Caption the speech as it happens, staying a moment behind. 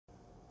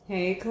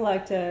Hey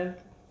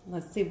collective,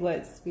 let's see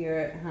what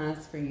Spirit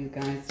has for you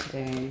guys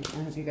today.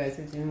 I hope you guys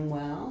are doing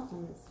well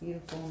on this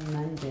beautiful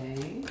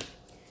Monday,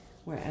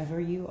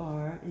 wherever you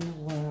are in the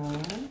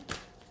world.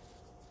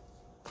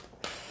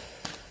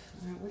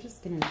 Alright, we're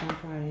just going to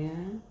jump right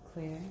in,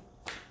 clear.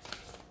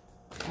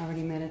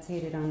 Already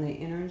meditated on the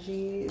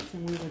energies,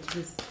 and we will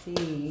just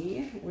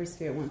see where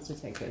Spirit wants to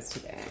take us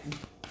today.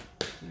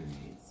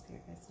 Alright,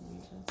 Spirit guides and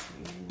angels, for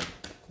you and the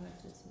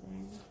collective today.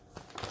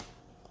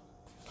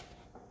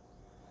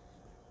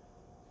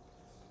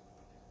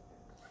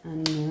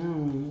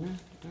 Unknown.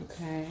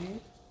 Okay.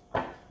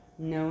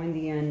 Knowing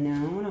the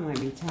unknown. I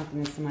might be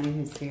talking to somebody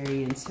who's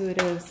very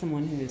intuitive,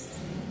 someone who's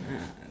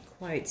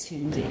quite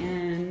tuned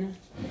in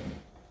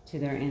to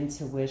their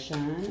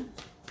intuition.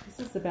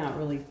 This is about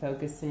really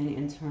focusing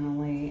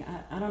internally.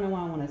 I don't know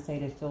why I want to say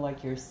to feel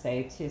like you're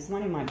safe too.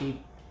 Somebody might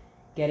be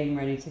getting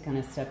ready to kind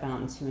of step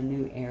out into a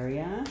new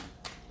area,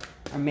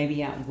 or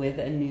maybe out with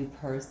a new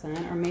person,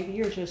 or maybe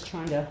you're just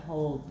trying to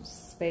hold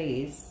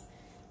space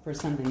for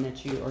something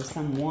that you, or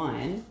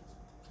someone,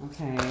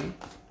 okay,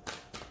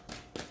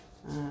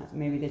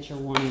 maybe that you're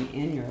wanting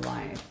in your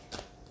life.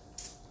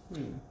 It's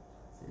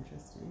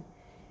interesting.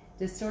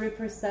 Distorted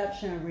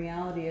perception of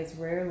reality is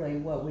rarely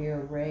what we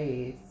are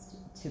raised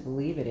to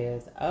believe it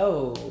is.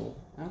 Oh,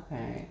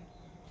 okay.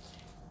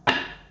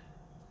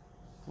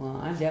 Well,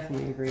 I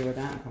definitely agree with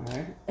that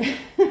card.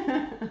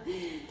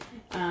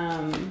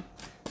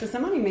 So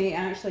somebody may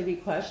actually be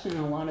questioning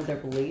a lot of their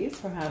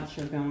beliefs. Perhaps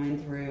you're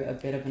going through a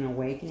bit of an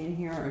awakening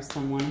here, or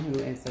someone who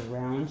is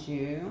around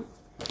you.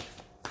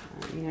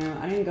 You know,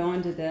 I didn't go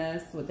into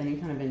this with any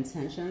kind of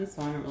intention,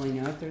 so I don't really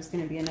know if there's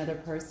going to be another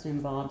person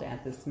involved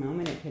at this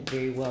moment. It could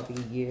very well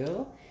be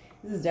you.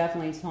 This is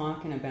definitely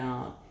talking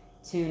about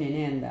tuning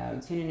in, though.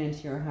 Tuning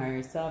into your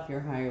higher self, your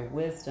higher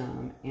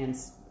wisdom. And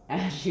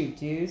as you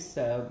do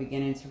so,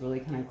 beginning to really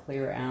kind of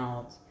clear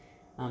out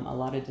a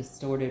lot of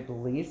distorted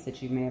beliefs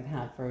that you may have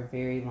had for a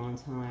very long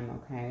time,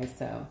 okay?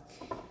 So,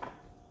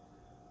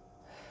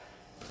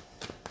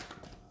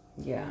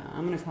 yeah,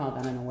 I'm going to call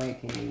that an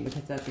awakening,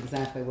 because that's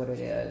exactly what it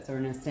is, or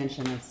an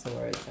ascension of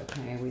sorts,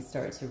 okay? We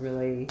start to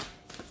really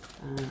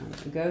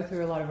go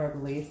through a lot of our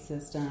belief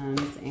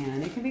systems,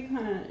 and it can be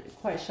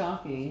quite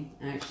shocking,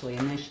 actually,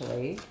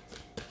 initially,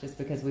 just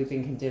because we've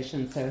been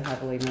conditioned so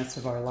heavily most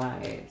of our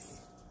lives.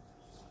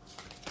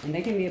 And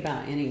they can be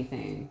about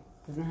anything.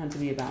 It doesn't have to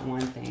be about one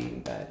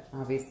thing, but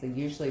obviously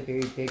usually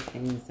very big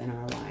things in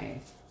our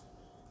life.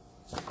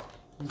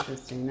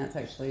 Interesting. That's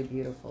actually a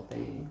beautiful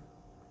thing.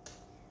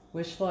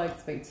 Wishful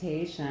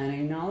expectation.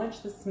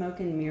 Acknowledge the smoke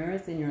and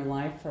mirrors in your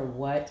life for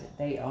what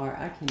they are.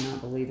 I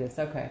cannot believe this.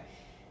 Okay.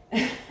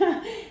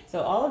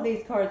 So all of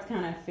these cards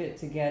kind of fit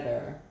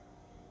together.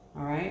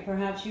 All right.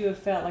 Perhaps you have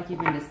felt like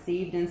you've been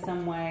deceived in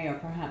some way, or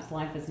perhaps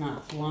life has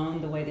not flown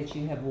the way that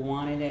you have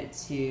wanted it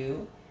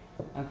to.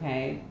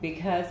 Okay,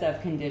 because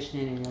of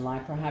conditioning in your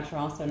life. Perhaps you're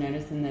also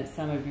noticing that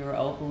some of your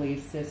old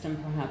belief system,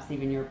 perhaps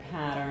even your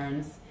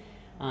patterns,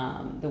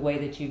 the way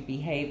that you've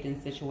behaved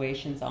in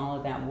situations, all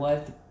of that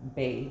was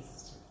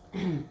based,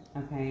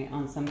 okay,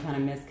 on some kind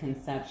of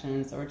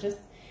misconceptions, or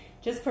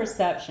just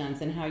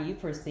perceptions and how you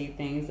perceive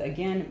things,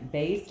 again,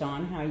 based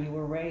on how you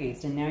were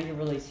raised. And now you're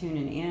really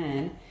tuning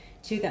in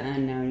to the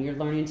unknown. You're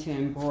learning to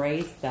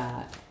embrace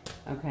that.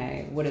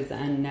 Okay, what is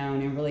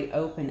unknown, and really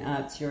open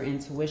up to your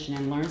intuition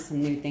and learn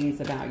some new things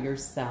about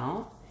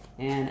yourself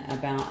and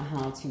about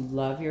how to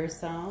love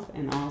yourself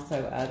and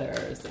also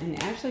others,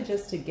 and actually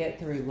just to get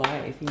through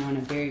life, you know, in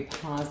a very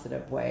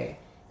positive way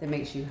that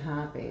makes you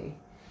happy.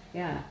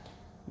 Yeah,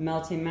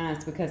 melting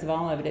mask. Because of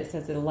all of it, it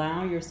says,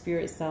 allow your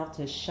spirit self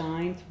to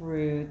shine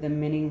through the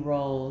many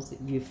roles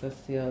you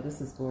fulfill.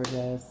 This is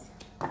gorgeous.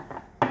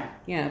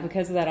 Yeah,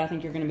 because of that, I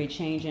think you're going to be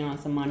changing on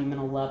some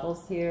monumental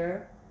levels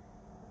here.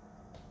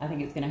 I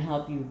think it's going to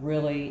help you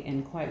really,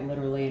 and quite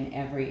literally, in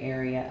every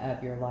area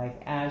of your life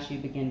as you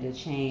begin to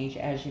change,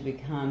 as you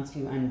become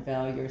to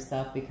unveil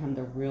yourself, become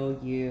the real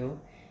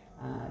you,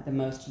 the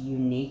most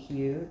unique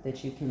you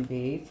that you can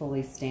be,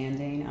 fully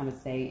standing, I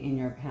would say, in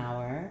your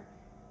power.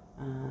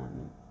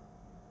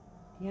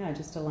 Yeah,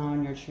 just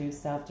allowing your true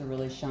self to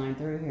really shine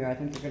through here. I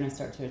think you're going to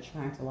start to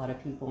attract a lot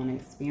of people and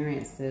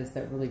experiences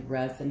that really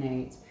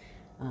resonate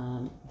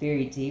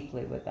very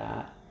deeply with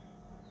that.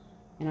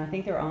 And I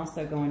think they're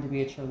also going to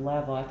be at your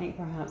level. I think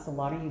perhaps a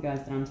lot of you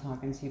guys that I'm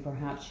talking to,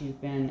 perhaps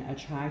you've been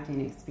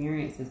attracting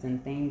experiences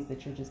and things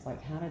that you're just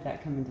like, how did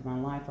that come into my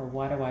life? Or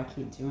why do I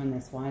keep doing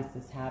this? Why is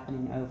this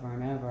happening over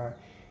and over?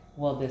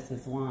 Well, this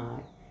is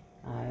why.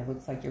 It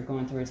looks like you're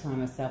going through a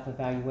time of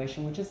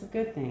self-evaluation, which is a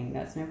good thing.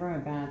 That's never a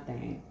bad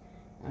thing.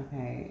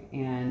 Okay,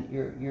 and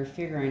you're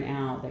figuring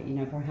out that, you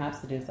know,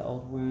 perhaps it is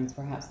old wounds,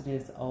 perhaps it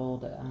is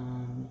old,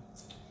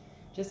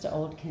 just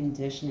old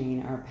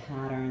conditioning or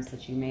patterns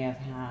that you may have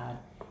had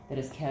that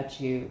has kept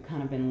you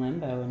kind of in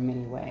limbo in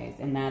many ways,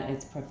 and that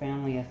is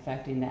profoundly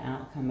affecting the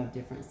outcome of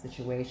different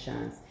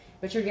situations.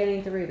 But you're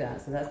getting through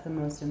that, so that's the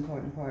most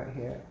important part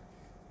here.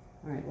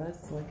 All right,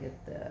 let's look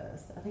at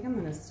this. I think I'm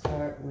going to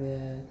start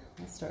with,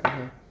 let's start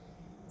here.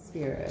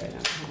 Spirit,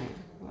 okay.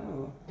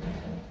 Whoa.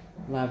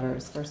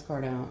 Lovers, first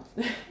card out.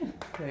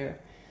 There.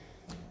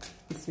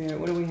 Spirit,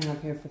 what do we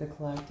have here for the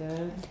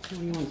collective? What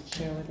do you want to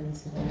share with them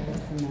today?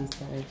 What's the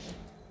message?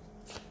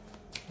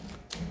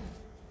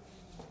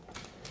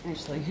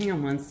 Actually, hang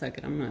on one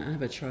second. I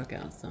have a truck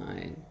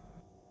outside.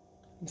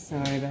 I'm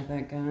sorry about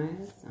that,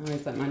 guys. I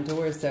always let my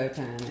doors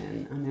open,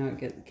 and I know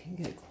it can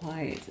get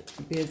quite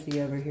busy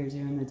over here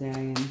during the day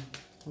and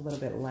a little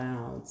bit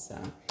loud. So,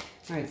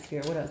 all right,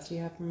 Spirit, what else do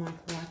you have for my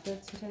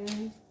collective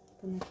today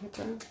from the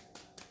Kipper?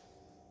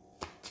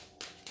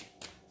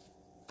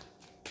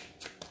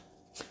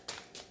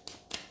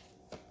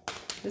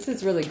 This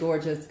is really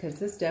gorgeous because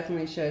this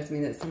definitely shows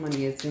me that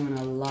somebody is doing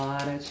a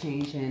lot of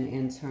changing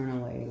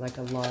internally, like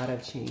a lot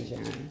of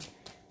changing.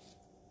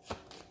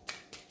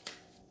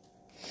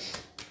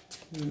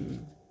 All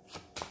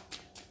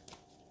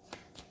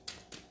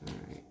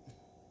right.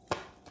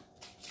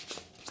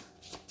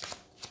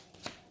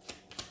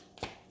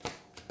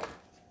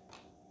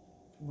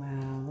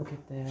 Wow, look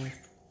at this.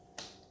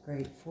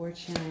 Great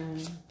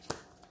fortune.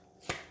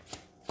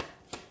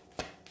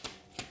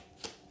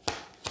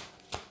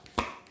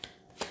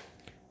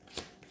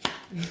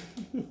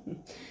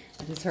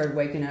 I just heard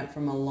waking up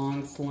from a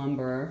long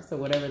slumber. So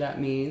whatever that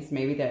means,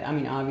 maybe that, I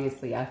mean,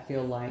 obviously I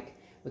feel like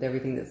with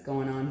everything that's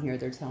going on here,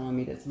 they're telling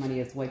me that somebody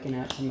is waking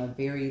up from a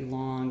very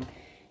long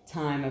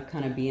time of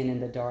kind of being in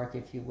the dark,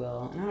 if you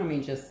will. And I don't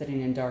mean just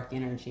sitting in dark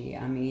energy.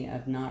 I mean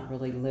of not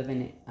really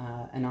living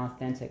an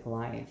authentic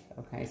life.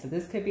 Okay, so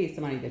this could be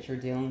somebody that you're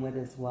dealing with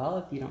as well.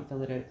 If you don't feel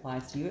that it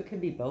applies to you, it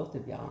could be both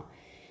of y'all.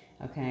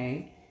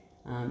 Okay,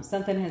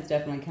 something has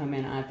definitely come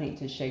in, I think,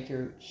 to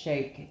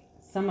shake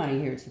somebody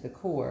here to the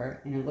core,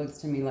 and it looks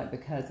to me like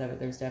because of it,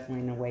 there's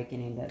definitely an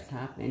awakening that's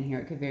happening here.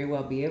 It could very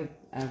well be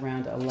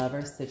around a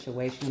lover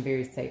situation, a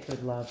very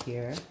sacred love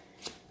here.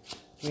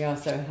 We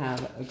also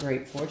have a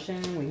great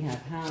fortune. We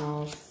have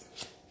house.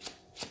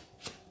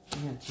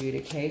 We have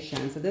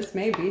adjudication. So this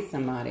may be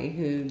somebody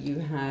who you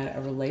had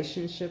a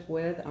relationship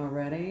with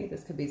already.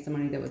 This could be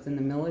somebody that was in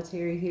the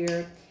military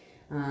here.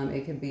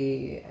 It could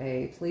be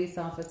a police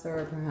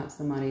officer, or perhaps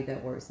somebody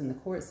that works in the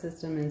court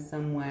system in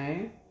some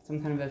way. Some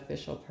kind of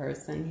official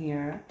person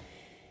here.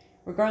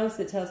 Regardless,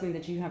 it tells me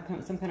that you have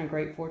some kind of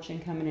great fortune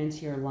coming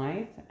into your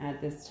life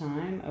at this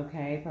time.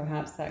 Okay,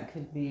 perhaps that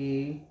could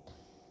be,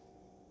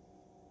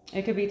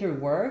 it could be through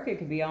work. It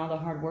could be all the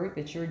hard work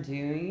that you're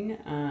doing.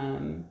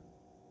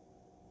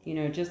 You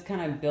know, just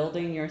kind of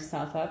building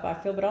yourself up, I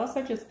feel, but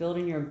also just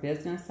building your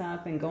business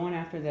up and going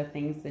after the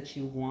things that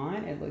you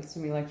want. It looks to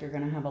me like you're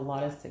going to have a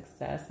lot of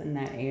success in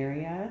that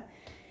area.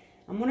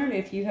 I'm wondering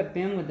if you have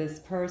been with this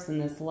person,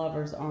 this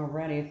lover's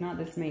already. If not,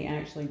 this may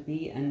actually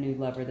be a new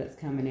lover that's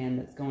coming in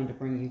that's going to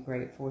bring you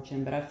great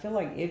fortune. But I feel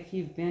like if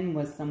you've been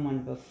with someone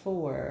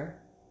before,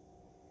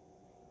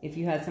 if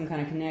you had some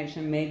kind of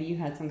connection, maybe you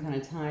had some kind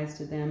of ties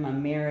to them, a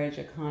marriage,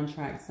 a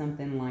contract,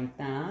 something like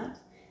that,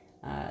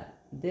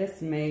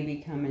 this may be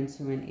coming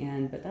to an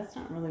end, but that's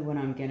not really what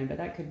I'm getting. But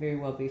that could very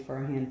well be for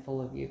a handful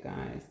of you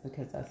guys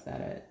because I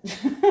said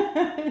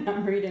it.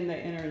 I'm reading the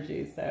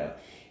energy, so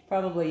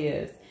probably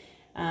is.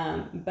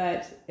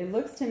 But it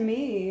looks to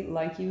me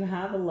like you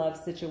have a love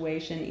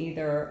situation,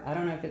 either, I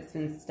don't know if it's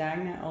been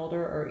stagnant,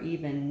 older, or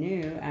even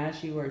new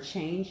as you are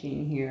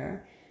changing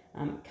here.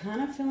 I'm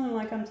kind of feeling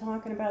like I'm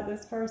talking about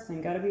this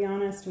person. Got to be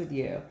honest with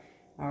you.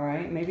 All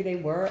right. Maybe they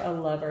were a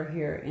lover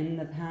here in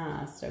the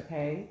past.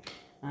 Okay.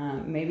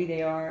 Maybe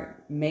they are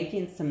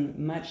making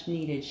some much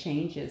needed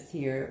changes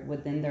here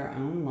within their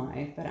own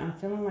life, but I'm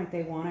feeling like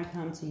they want to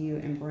come to you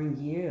and bring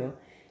you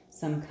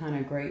some kind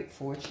of great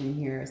fortune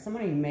here.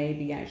 Somebody may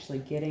be actually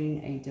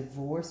getting a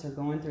divorce or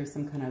going through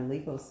some kind of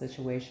legal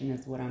situation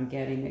is what I'm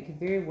getting. It could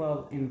very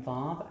well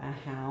involve a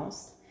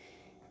house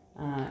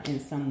in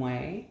some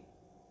way.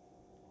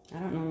 I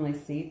don't normally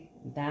see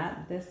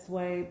that this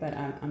way, but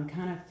I'm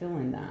kind of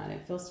feeling that.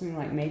 It feels to me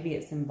like maybe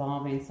it's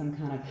involving some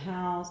kind of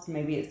house,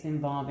 maybe it's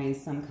involving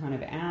some kind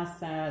of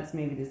assets,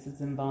 maybe this is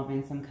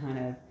involving some kind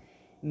of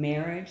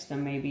marriage. So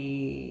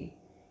maybe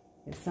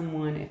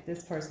if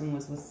this person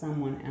was with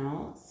someone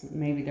else,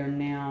 maybe they're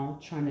now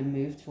trying to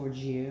move towards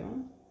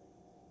you.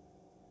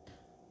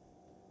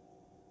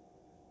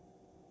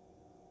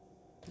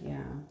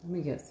 Yeah, let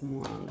me get some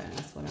more on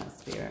this. What else,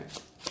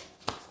 Spirit?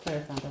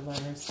 Clarify the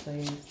lovers,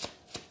 please.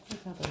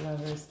 Clarify the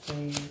lovers,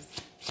 please.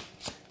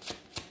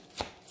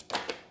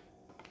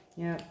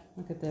 Yep,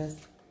 look at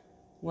this.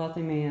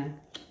 Wealthy man.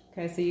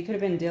 Okay, so you could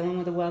have been dealing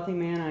with a wealthy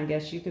man. I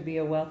guess you could be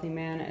a wealthy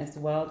man as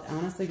well.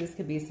 Honestly, this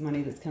could be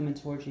somebody that's coming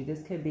towards you.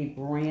 This could be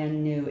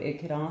brand new. It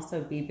could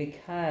also be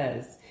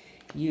because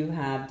you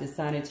have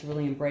decided to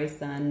really embrace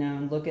the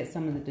unknown, look at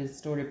some of the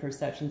distorted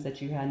perceptions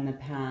that you had in the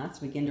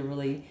past, begin to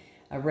really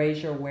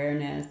raise your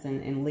awareness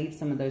and leave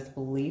some of those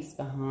beliefs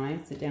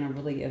behind. Sit down and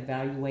really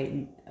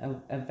evaluate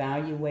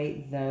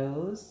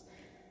those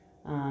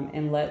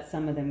and let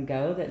some of them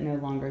go that no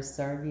longer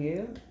serve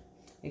you.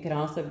 It could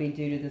also be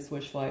due to this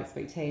wishful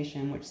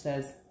expectation, which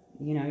says,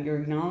 you know, you're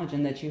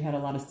acknowledging that you had a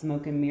lot of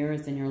smoke and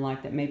mirrors in your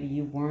life that maybe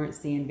you weren't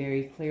seeing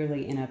very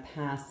clearly in a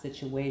past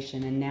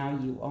situation, and now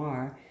you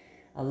are.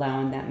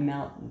 allowing that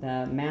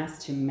the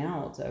mask to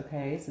melt,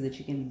 okay, so that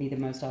you can be the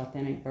most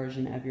authentic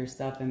version of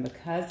yourself. And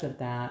because of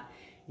that,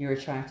 you're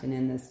attracting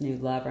in this new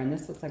lover. And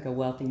this looks like a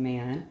wealthy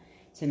man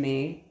to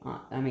me.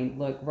 I mean,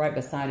 look, right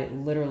beside it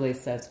literally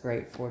says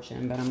great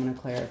fortune, but I'm going to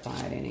clarify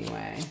it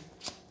anyway.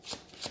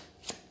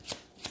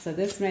 So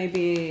this may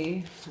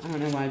be, I don't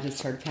know why I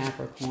just heard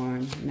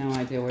Capricorn. No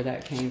idea where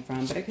that came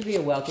from. But it could be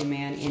a wealthy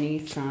man,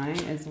 any sign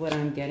is what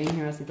I'm getting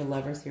here. I see the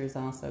lovers here is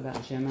also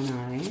about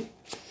Gemini.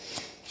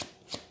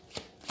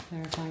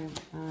 Clarifying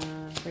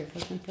great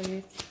fortune,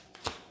 please.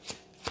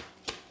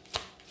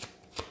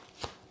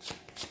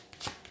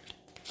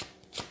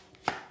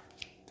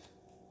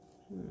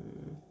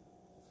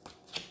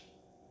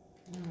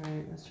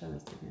 Alright, let's try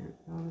this again.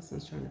 Oh, this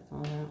one's trying to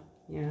fall out.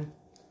 Yeah.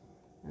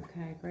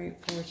 Okay,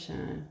 great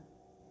fortune.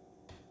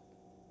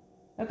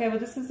 Okay, well,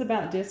 this is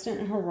about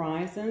distant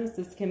horizons.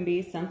 This can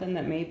be something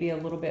that may be a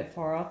little bit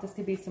far off. This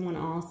could be someone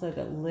also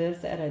that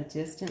lives at a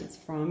distance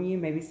from you.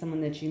 Maybe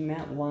someone that you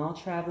met while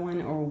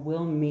traveling or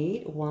will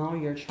meet while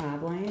you're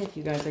traveling. If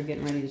you guys are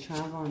getting ready to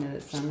travel, I know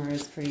that summer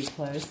is pretty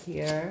close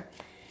here.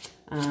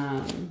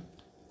 But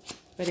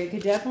it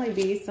could definitely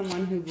be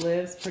someone who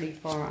lives pretty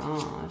far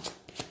off.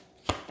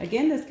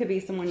 Again, this could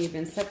be someone you've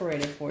been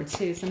separated for,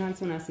 too.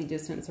 Sometimes when I see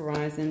distance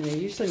horizon, it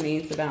usually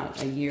means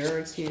about a year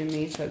or two to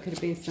me. So it could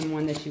have been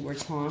someone that you were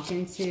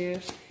talking to,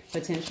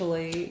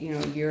 potentially, you know,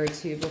 a year or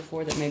two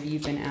before that maybe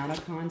you've been out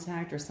of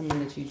contact, or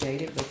someone that you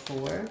dated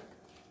before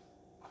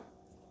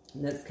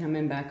that's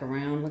coming back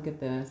around. Look at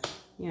this.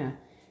 Yeah.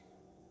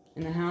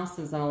 And the house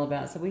is all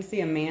about, so we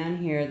see a man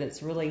here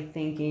that's really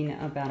thinking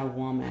about a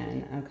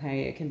woman,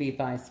 okay? It can be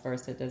vice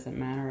versa. It doesn't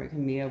matter. It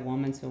can be a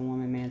woman to a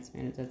woman, man to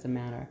man. It doesn't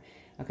matter.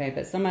 Okay,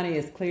 but somebody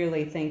is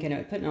clearly thinking,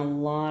 putting a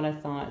lot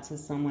of thought to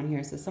someone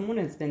here. So someone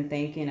has been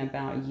thinking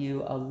about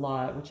you a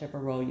lot, whichever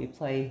role you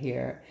play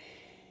here.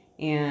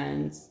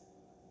 And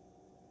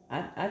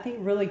I think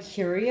really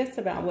curious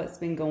about what's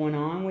been going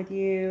on with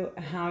you,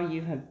 how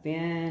you have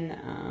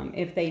been,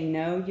 if they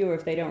know you or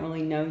if they don't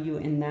really know you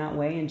in that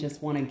way and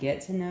just want to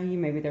get to know you.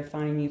 Maybe they're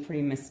finding you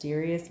pretty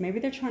mysterious.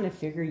 Maybe they're trying to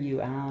figure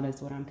you out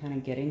is what I'm kind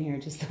of getting here,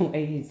 just the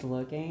way he's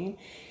looking.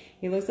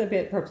 He looks a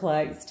bit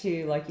perplexed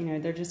too, like, you know,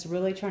 they're just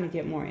really trying to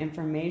get more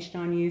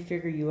information on you,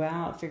 figure you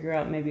out, figure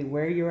out maybe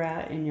where you're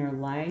at in your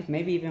life,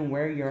 maybe even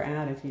where you're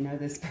at if you know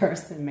this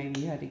person,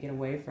 maybe you had to get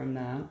away from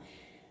them,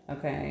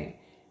 okay.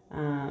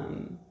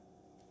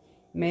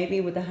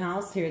 Maybe with the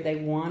house here, they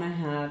want to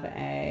have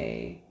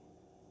a,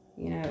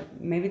 you know,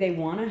 maybe they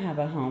want to have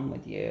a home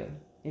with you.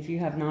 If you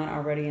have not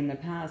already in the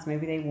past,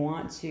 maybe they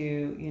want to,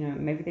 you know,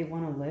 maybe they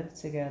want to live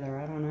together.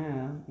 I don't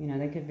know. You know,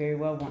 they could very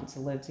well want to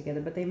live together,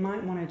 but they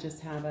might want to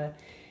just have a,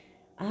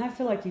 I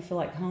feel like you feel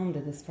like home to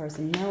this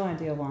person. No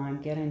idea why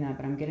I'm getting that,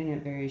 but I'm getting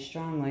it very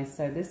strongly.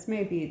 So this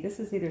may be, this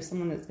is either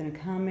someone that's going to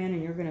come in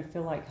and you're going to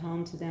feel like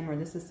home to them, or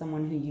this is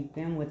someone who you've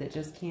been with that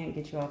just can't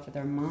get you off of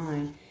their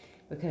mind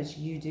because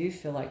you do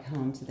feel like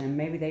home to them.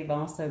 Maybe they've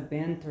also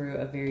been through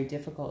a very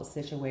difficult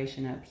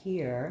situation up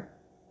here.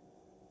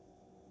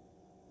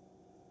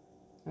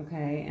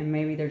 Okay, and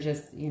maybe they're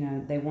just, you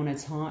know, they want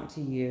to talk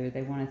to you.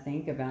 They want to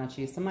think about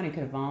you. Somebody could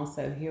have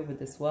also, here with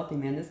this wealthy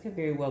man, this could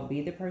very well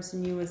be the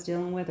person you was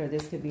dealing with, or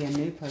this could be a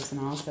new person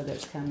also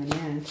that's coming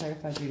in.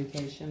 Clarify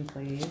adjudication,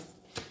 please.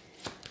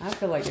 I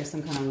feel like there's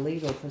some kind of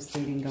legal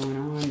proceeding going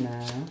on,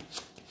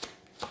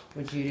 though,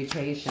 with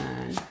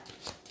adjudication.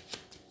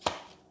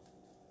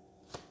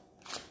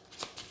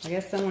 I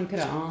guess someone could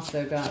have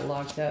also got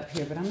locked up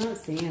here, but I'm not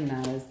seeing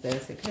that as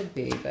this. It could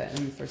be, but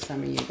for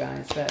some of you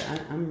guys. But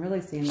I'm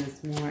really seeing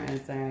this more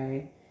as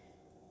a,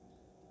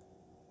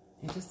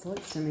 it just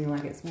looks to me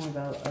like it's more of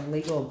a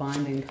legal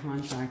binding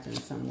contract in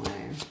some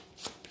way.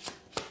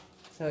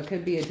 So it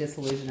could be a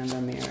dissolution of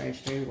a marriage,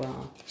 very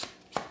well.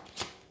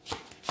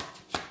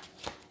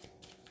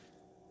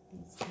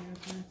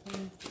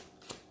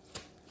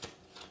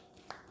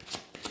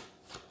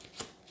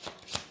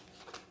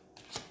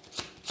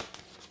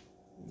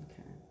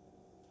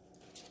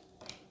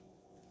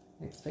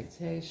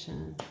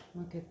 Expectation.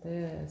 Look at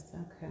this.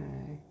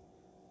 Okay.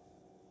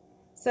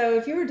 So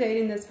if you were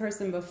dating this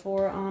person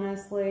before,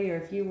 honestly, or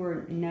if you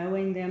were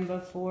knowing them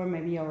before,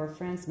 maybe y'all were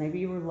friends, maybe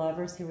you were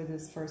lovers here with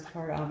this first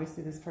card.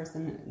 Obviously, this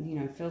person, you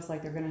know, feels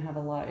like they're going to have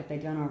a lot, if they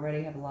don't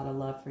already have a lot of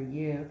love for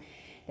you.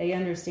 They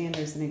understand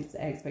there's an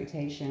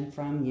expectation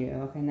from you.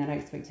 Okay, and that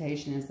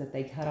expectation is that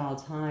they cut all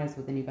ties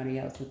with anybody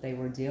else that they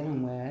were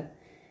dealing with.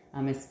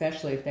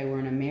 Especially if they were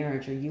in a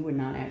marriage, or you would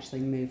not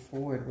actually move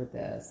forward with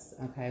this.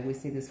 Okay, we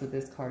see this with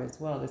this card as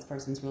well. This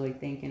person's really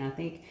thinking. I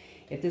think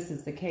if this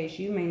is the case,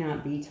 you may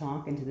not be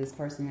talking to this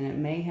person, and it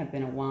may have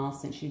been a while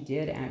since you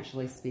did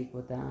actually speak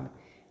with them.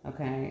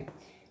 Okay,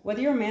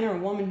 whether you're a man or a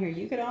woman here,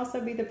 you could also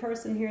be the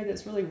person here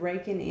that's really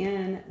raking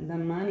in the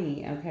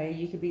money. Okay,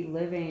 you could be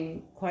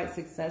living quite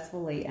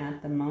successfully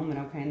at the moment.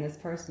 Okay, and this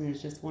person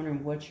is just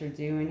wondering what you're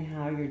doing,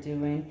 how you're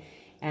doing,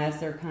 as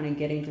they're kind of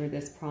getting through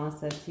this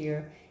process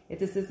here. If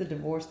this is a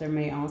divorce, there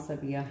may also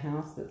be a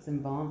house that's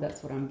involved.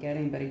 That's what I'm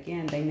getting. But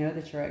again, they know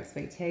that your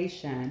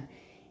expectation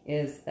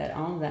is that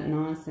all of that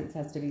nonsense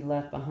has to be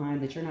left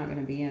behind, that you're not going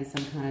to be in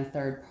some kind of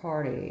third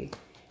party.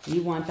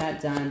 You want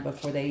that done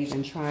before they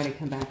even try to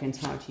come back and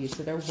talk to you.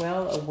 So they're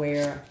well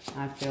aware,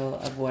 I feel,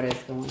 of what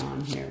is going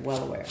on here.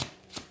 Well aware.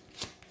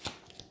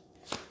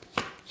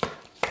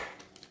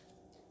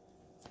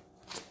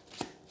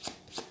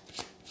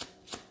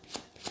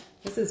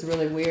 This is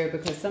really weird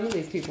because some of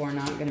these people are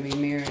not going to be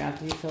married. I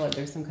do feel like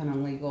there's some kind of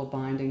legal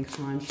binding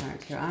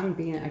contract here.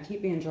 I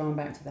keep being drawn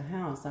back to the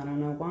house. I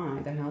don't know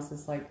why. The house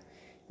is like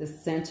the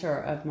center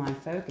of my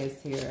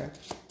focus here.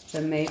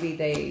 So maybe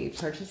they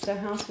purchased a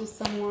house with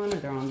someone, or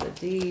they're on the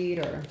deed,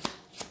 or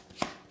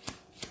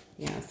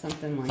yeah,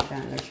 something like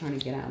that they're trying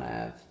to get out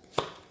of.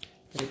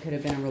 But it could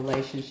have been a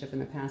relationship in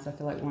the past. I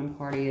feel like one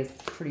party is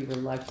pretty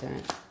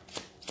reluctant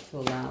to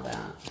allow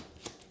that.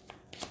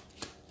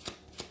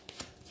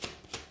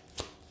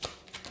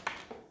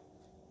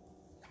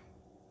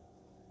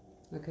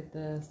 Look at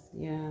this.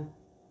 Yeah.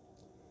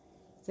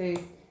 See,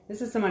 this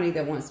is somebody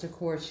that wants to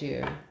court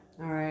you.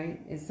 All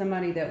right. It's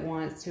somebody that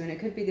wants to, and it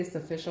could be this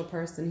official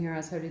person here. I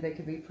told you they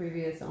could be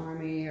previous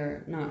army,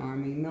 or not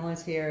army,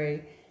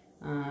 military,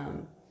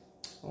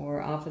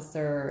 or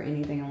officer, or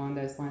anything along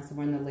those lines.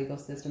 Someone in the legal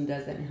system.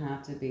 Doesn't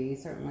have to be.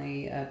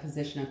 Certainly a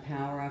position of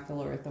power, I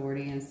feel, or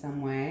authority in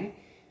some way.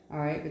 All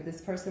right, but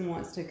this person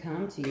wants to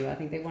come to you. I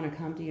think they want to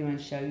come to you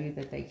and show you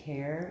that they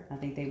care. I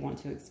think they want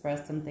to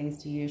express some things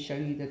to you, show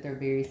you that they're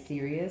very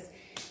serious.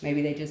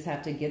 Maybe they just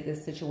have to get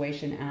this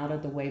situation out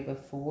of the way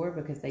before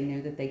because they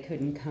knew that they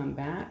couldn't come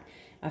back.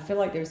 I feel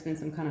like there's been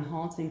some kind of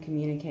halt in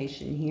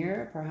communication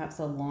here, perhaps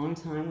a long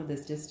time with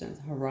this distant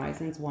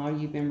horizons while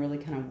you've been really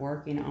kind of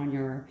working on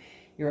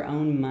your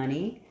own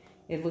money.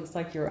 It looks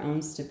like your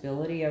own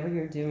stability over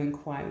here doing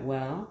quite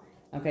well.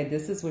 Okay,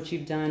 this is what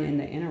you've done in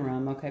the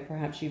interim. Okay,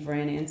 perhaps you've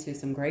ran into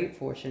some great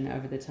fortune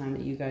over the time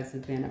that you guys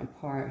have been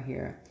apart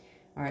here.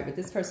 All right, but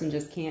this person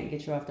just can't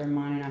get you off their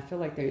mind, and I feel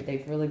like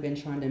they've really been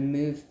trying to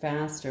move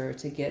faster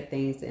to get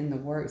things in the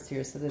works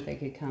here so that they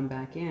could come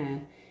back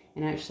in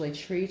and actually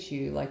treat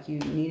you like you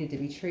needed to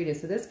be treated.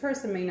 So this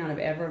person may not have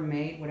ever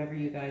made whatever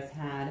you guys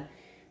had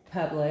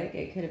public.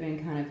 It could have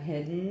been kind of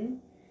hidden.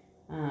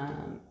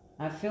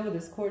 I feel with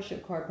this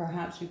courtship card,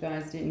 perhaps you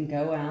guys didn't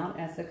go out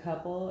as a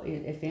couple,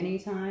 if any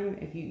time.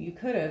 If you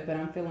could have, but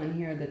I'm feeling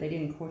here that they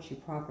didn't court you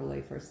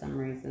properly for some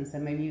reason. So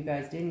maybe you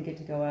guys didn't get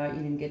to go out,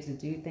 you didn't get to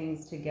do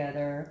things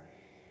together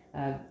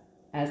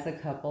as a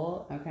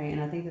couple, okay?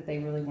 And I think that they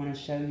really want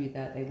to show you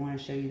that. They want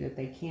to show you that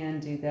they can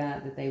do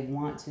that they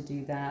want to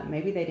do that.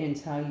 Maybe they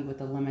didn't tell you what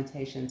the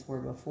limitations were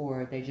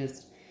before. They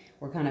just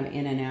were kind of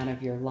in and out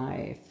of your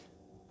life.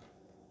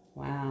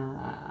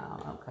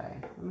 Wow, okay.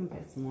 Let me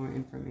get some more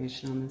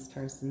information on this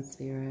person's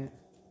spirit.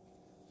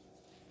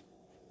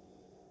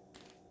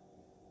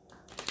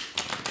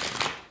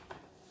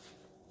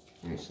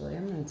 Actually,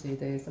 I'm going to do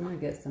these. I'm going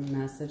to get some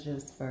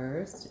messages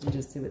first and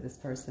just see what this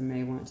person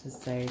may want to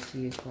say to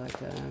you,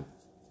 collective.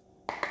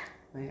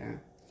 There.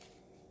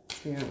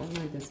 Spirit, what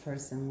might this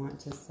person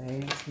want to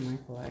say to my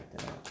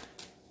collective?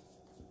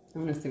 I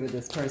want to see what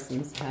this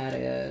person's head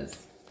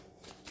is.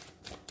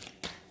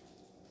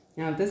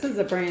 Now, if this is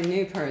a brand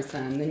new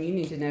person, then you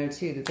need to know,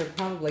 too, that they're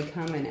probably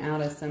coming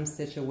out of some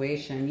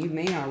situation. You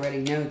may already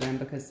know them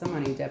because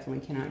somebody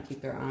definitely cannot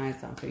keep their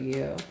eyes off of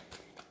you.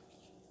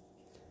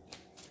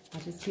 I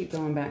just keep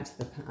going back to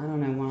the past. I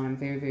don't know why I'm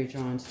very, very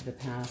drawn to the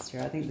past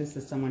here. I think this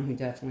is someone who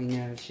definitely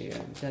knows you.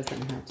 It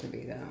doesn't have to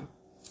be, though.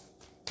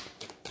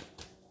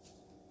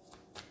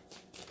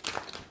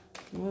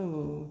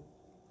 Whoa.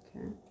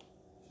 Okay.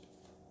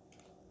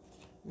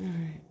 All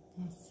right.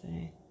 Let's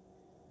see.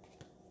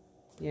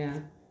 Yeah.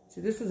 See,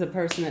 this is a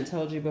person that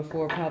told you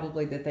before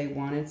probably that they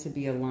wanted to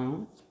be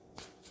alone.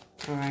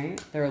 All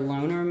right. They're a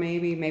loner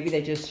maybe. Maybe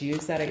they just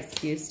used that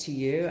excuse to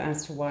you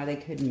as to why they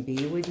couldn't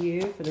be with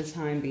you for the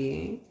time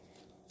being.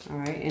 All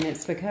right. And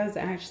it's because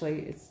actually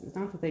it's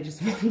not that they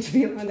just wanted to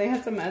be alone. They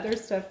had some other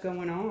stuff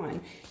going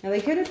on. Now,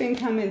 they could have been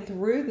coming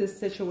through this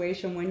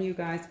situation when you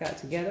guys got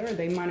together. Or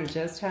they might have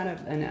just had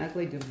an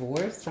ugly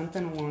divorce,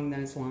 something along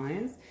those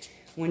lines,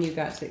 when you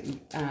got to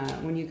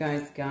when you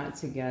guys got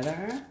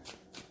together.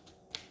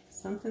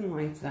 Something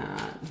like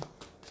that.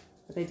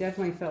 But they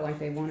definitely felt like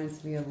they wanted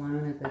to be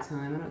alone at the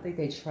time. I don't think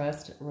they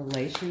trust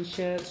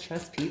relationships,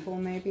 trust people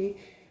maybe,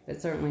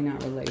 but certainly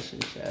not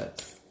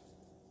relationships.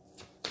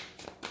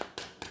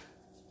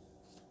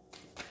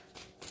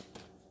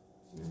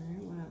 All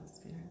right, what else,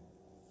 Spirit?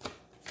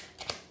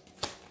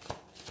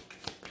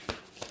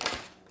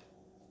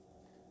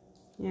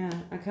 Yeah,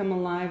 I come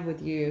alive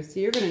with you.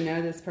 So you're going to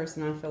know this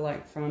person, I feel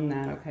like, from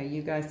that, okay?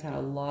 You guys had a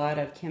lot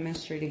of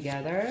chemistry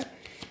together.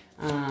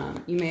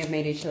 You may have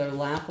made each other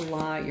laugh a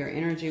lot. Your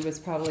energy was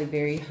probably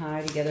very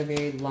high together,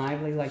 very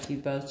lively, like you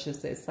both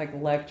just, it's like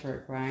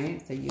electric,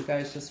 right? So you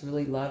guys just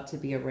really love to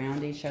be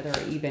around each other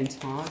or even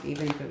talk,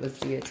 even if it was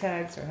via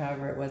text or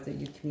however it was that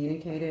you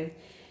communicated.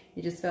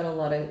 You just felt a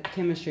lot of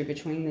chemistry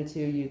between the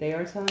two of you. They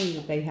are telling you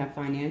that they have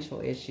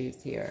financial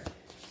issues here.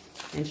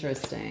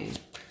 Interesting.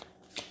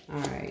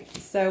 All right.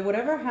 So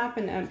whatever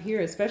happened up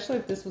here, especially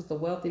if this was the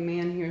wealthy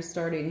man here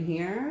starting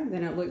here,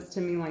 then it looks to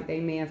me like they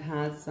may have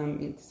had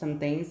some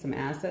things, some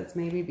assets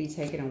maybe be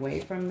taken away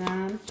from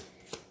them.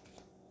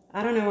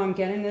 I don't know, I'm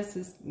getting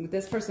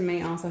this person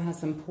may also have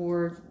some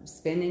poor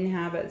spending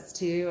habits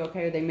too,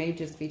 okay? They may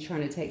just be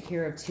trying to take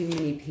care of too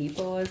many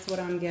people is what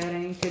I'm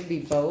getting. Could be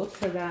both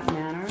for that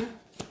matter.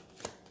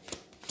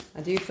 I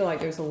do feel like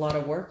there's a lot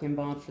of work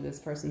involved for this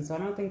person, so I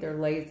don't think they're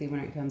lazy when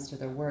it comes to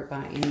their work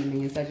by any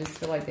means. I just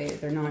feel like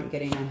they're not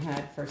getting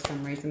ahead for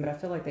some reason, but I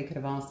feel like they could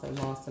have also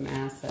lost some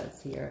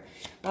assets here.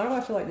 Why do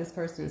I feel like this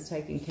person is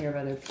taking care of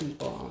other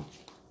people?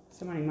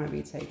 Somebody might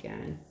be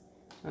taken.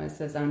 Oh, it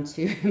says I'm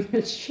too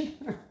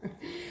immature.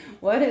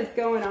 What is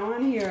going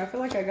on here? I feel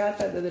like I got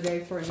that the other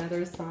day for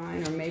another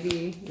sign, or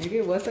maybe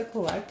it was a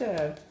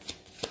collective.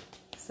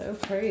 So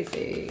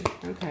crazy.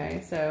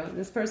 Okay, so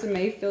this person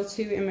may feel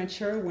too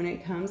immature when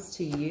it comes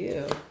to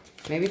you.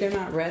 Maybe they're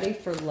not ready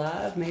for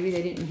love. Maybe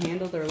they didn't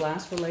handle their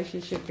last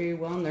relationship very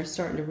well, and they're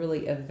starting to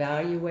really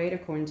evaluate,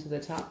 according to the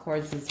top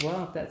cards as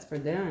well, if that's for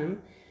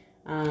them,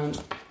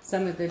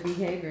 some of their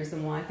behaviors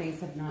and why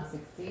things have not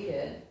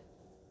succeeded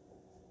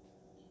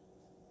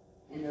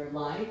in their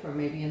life or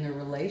maybe in their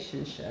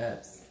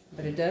relationships.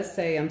 But it does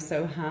say, I'm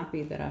so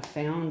happy that I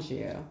found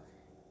you.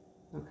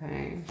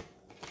 Okay.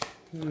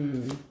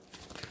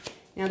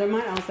 Now, there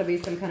might also be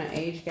some kind of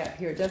age gap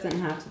here. It doesn't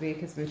have to be,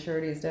 because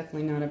maturity is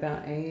definitely not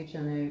about age. I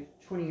know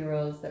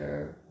 20-year-olds that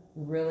are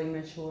really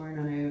mature, and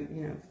I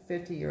know,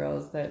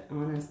 50-year-olds that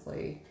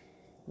honestly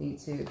need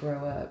to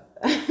grow up.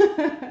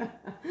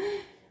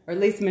 Or at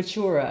least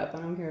mature up. I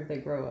don't care if they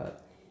grow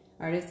up.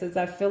 All right, it says,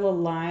 I feel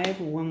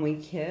alive when we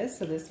kiss.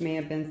 So this may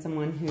have been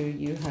someone who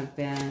you have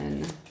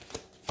been,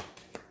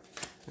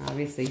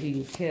 obviously, who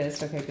you've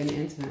kissed. Okay, been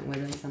intimate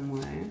with in some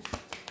way.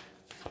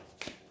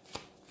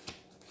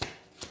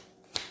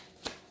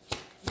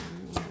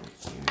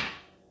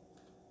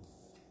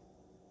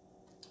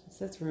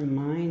 This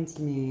reminds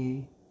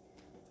me.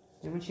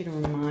 They want you to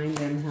remind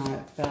them how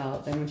it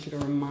felt. They want you to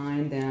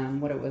remind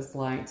them what it was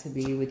like to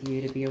be with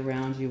you, to be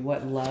around you,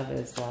 what love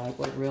is like,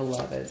 what real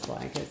love is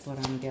like, is what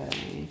I'm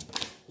getting.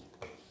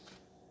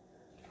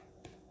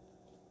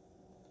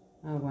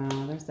 Oh,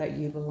 wow. There's that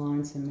you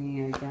belong to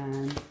me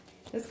again.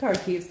 This card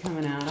keeps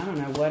coming out. I don't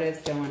know what is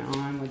going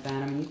on with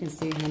that. I mean, you can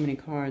see how many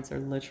cards are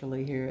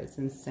literally here. It's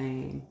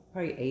insane.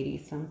 Probably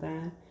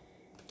 80-something.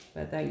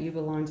 But that you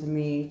belong to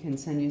me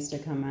continues to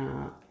come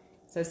out.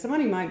 So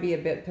somebody might be a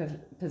bit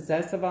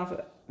possessive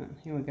of,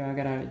 here we go, I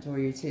gotta adore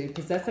you too.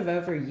 Possessive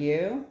over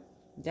you.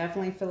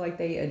 Definitely feel like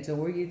they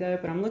adore you though.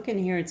 But I'm looking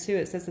here too,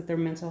 it says that their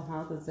mental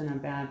health is in a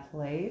bad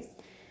place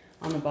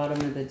on the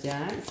bottom of the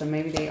deck. So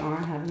maybe they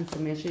are having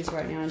some issues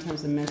right now in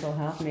terms of mental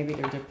health. Maybe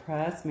they're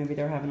depressed. Maybe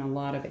they're having a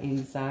lot of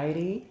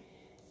anxiety.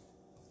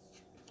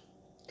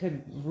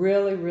 Could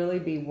really, really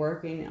be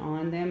working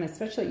on them,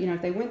 especially,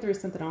 if they went through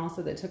something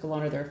also that took a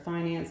lot of their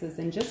finances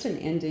and just an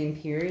ending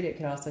period. It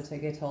could also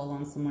take a toll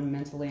on someone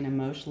mentally and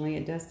emotionally.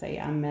 It does say,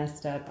 I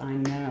messed up, I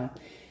know.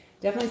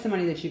 Definitely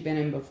somebody that you've been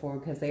in before,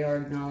 because they are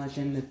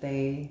acknowledging that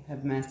they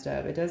have messed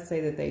up. It does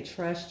say that they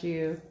trust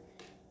you,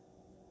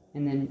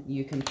 and then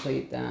you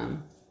complete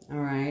them. All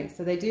right,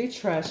 so they do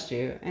trust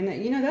you. And,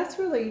 that's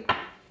really...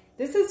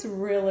 This is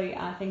really,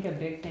 I think, a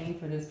big thing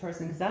for this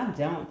person, because I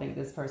don't think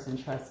this person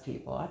trusts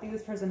people. I think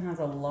this person has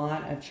a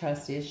lot of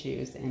trust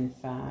issues, in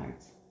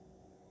fact.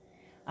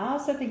 I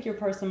also think your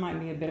person might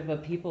be a bit of a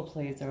people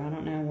pleaser. I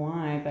don't know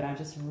why, but I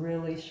just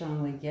really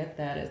strongly get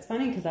that. It's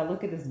funny because I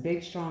look at this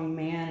big, strong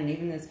man, and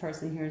even this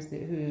person here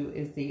who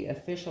is the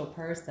official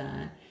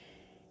person.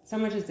 So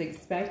much is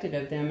expected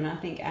of them, and I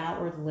think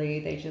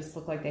outwardly they just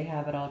look like they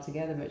have it all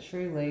together, but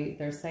truly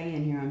they're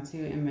saying here, I'm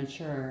too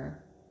immature.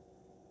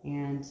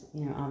 And,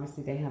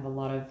 obviously they have a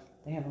lot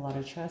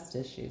of trust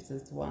issues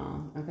as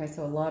well. Okay,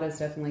 so a lot has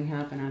definitely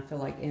happened, I feel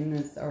like, in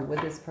this, or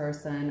with this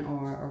person,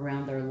 or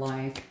around their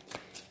life.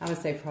 I would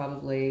say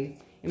probably,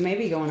 it may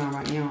be going on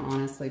right now,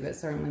 honestly, but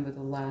certainly with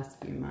the last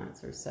few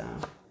months or so.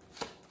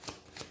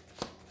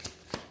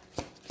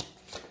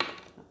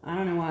 I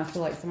don't know why I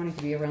feel like somebody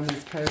could be around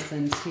this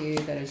person, too,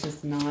 that is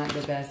just not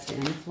the best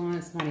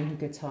influence. Somebody who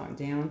could talk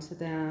down to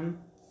them.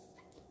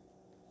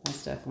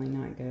 That's definitely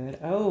not good.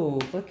 Oh,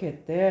 look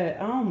at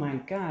that. Oh my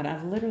God.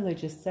 I've literally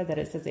just said that.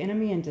 It says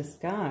enemy in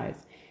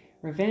disguise.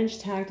 Revenge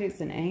tactics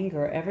and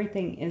anger.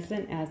 Everything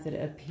isn't as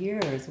it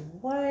appears.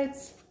 What?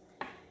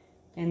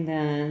 And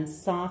then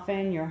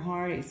soften your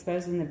heart,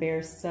 exposing the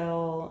bare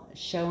soul,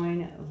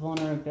 showing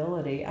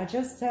vulnerability. I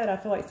just said I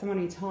feel like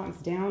somebody talks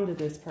down to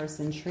this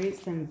person, treats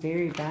them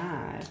very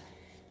bad.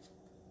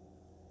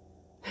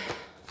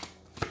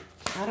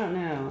 I don't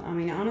know. I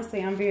mean,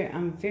 honestly, I'm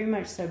very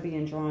much so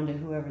being drawn to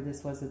whoever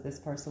this was that this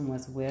person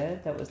was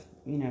with, that was,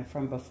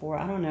 from before.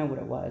 I don't know what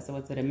it was. So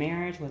was it a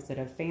marriage? Was it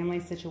a family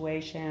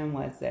situation?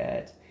 Was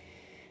it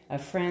a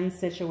friend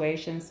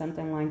situation?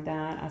 Something like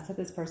that. I said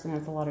this person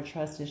has a lot of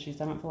trust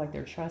issues. I don't feel like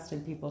they're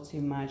trusting people too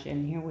much.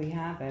 And here we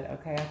have it.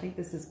 Okay, I think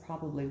this is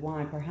probably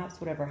why. Perhaps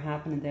whatever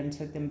happened to them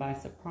took them by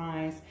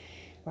surprise.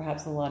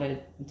 Perhaps a lot of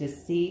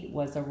deceit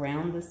was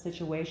around this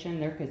situation.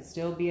 There could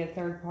still be a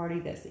third party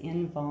that's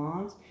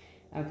involved,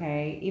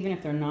 okay? Even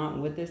if they're not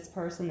with this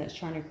person that's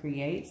trying to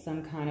create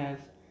some kind of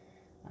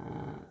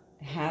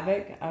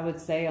havoc, I would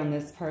say, on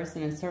this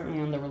person, and certainly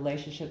on the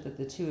relationship that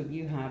the two of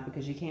you have,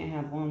 because you can't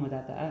have one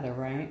without the other,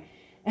 right?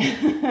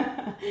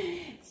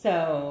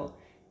 So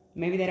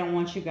maybe they don't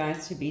want you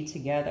guys to be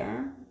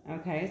together,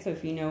 okay? So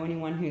if you know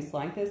anyone who's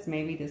like this,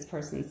 maybe this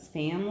person's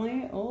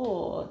family,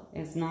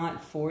 is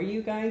not for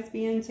you guys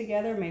being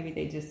together. Maybe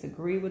they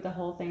disagree with the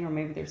whole thing, or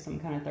maybe there's some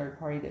kind of third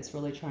party that's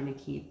really trying to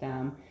keep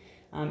them.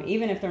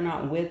 Even if they're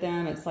not with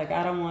them, it's like,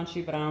 I don't want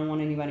you, but I don't want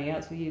anybody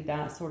else with you,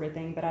 that sort of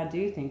thing. But I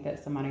do think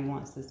that somebody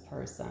wants this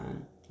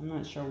person. I'm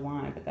not sure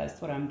why, but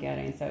that's what I'm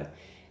getting. So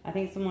I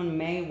think someone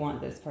may want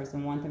this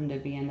person, want them to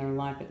be in their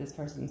life, but this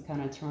person's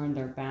kind of turned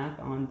their back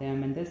on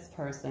them. And this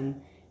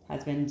person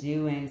has been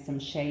doing some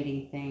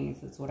shady things.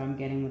 That's what I'm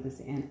getting with this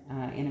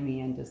enemy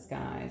in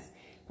disguise.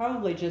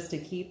 Probably just to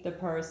keep the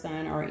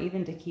person, or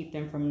even to keep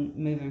them from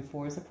moving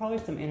forward. So probably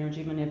some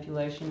energy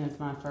manipulation is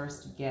my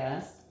first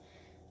guess.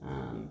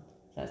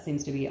 That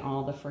seems to be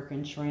all the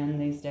freaking trend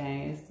these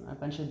days. A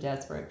bunch of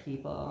desperate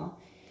people.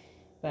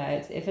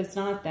 But if it's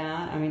not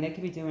that, I mean, they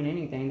could be doing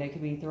anything. They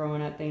could be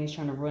throwing up things,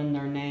 trying to ruin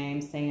their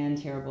name,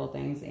 saying terrible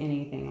things,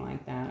 anything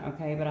like that,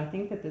 okay? But I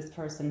think that this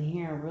person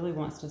here really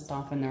wants to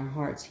soften their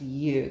heart to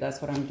you.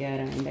 That's what I'm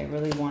getting. They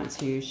really want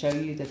to show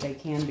you that they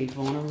can be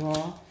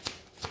vulnerable.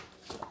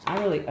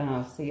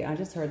 See, I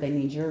just heard they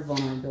need your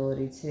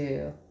vulnerability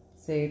too.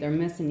 See, they're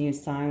missing you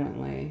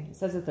silently. It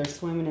says that they're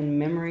swimming in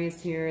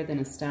memories here, the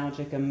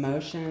nostalgic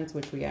emotions,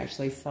 which we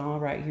actually saw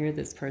right here.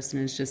 This person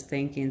is just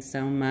thinking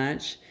so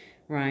much,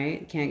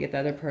 right? Can't get the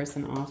other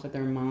person off of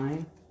their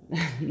mind.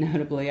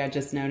 Notably, I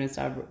just noticed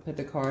I put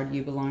the card,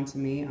 You Belong to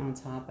Me, on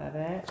top of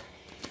it.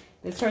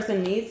 This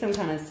person needs some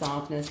kind of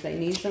softness. They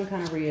need some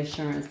kind of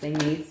reassurance. They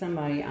need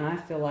somebody, I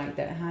feel like,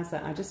 that has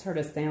I just heard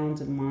a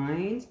sound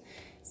mind.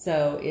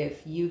 So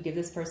if you give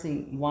this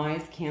person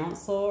wise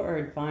counsel or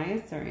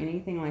advice or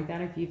anything like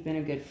that, if you've been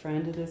a good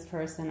friend to this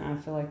person, I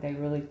feel like they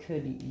really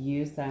could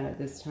use that at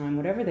this time.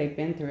 Whatever they've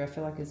been through, I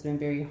feel like it's been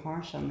very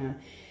harsh on them.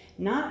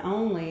 Not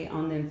only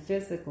on them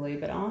physically,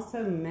 but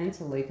also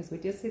mentally, because we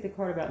did see the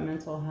card about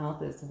mental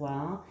health as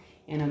well,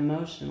 and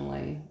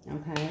emotionally,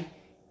 okay?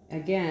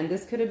 Again,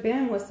 this could have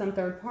been with some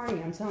third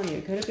party, I'm telling you.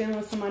 It could have been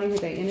with somebody who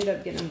they ended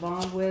up getting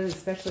involved with,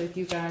 especially if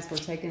you guys were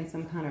taking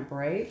some kind of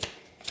break.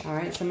 All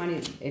right,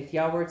 somebody, if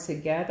y'all were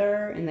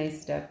together and they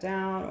stepped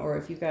out, or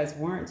if you guys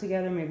weren't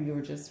together, maybe you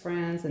were just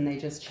friends and they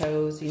just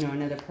chose, you know,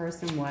 another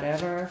person,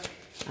 whatever,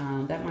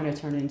 that might have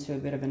turned into a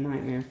bit of a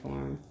nightmare for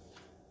them.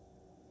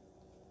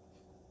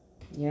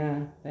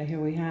 Yeah, but here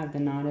we have the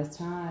knot is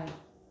tied.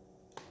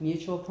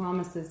 Mutual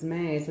promises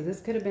made. So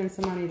this could have been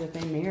somebody that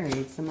they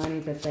married, somebody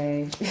that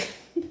they...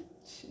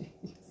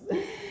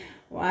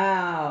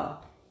 Wow.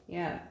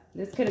 Yeah,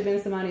 this could have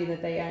been somebody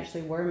that they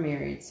actually were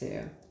married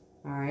to.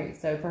 All right,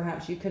 so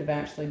perhaps you could have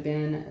actually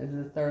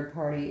been the third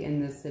party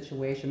in this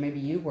situation. Maybe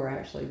you were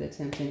actually the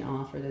tempting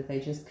offer that they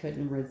just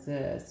couldn't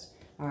resist.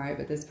 All right,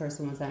 but this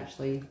person was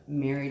actually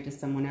married to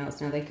someone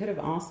else. Now, they could have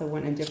also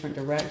went in a different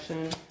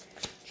direction,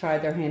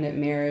 tried their hand at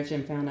marriage,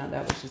 and found out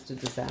that was just a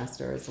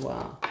disaster as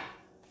well.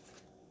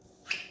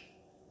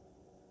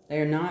 They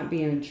are not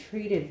being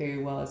treated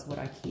very well is what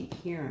I keep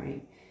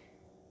hearing.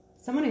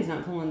 Somebody's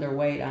not pulling their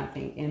weight, I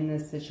think, in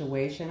this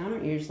situation. I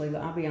don't usually,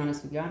 I'll be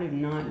honest with you, I do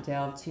not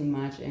delve too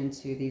much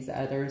into these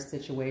other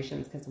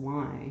situations, because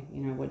why? You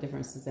know, what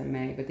difference does it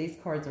make? But these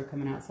cards are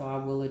coming out, so I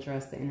will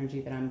address the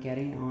energy that I'm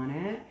getting on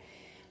it.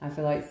 I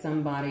feel like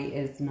somebody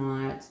is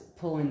not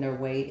pulling their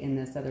weight in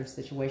this other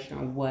situation,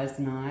 or was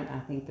not.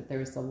 I think that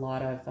there's a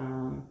lot of,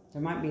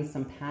 there might be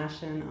some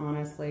passion,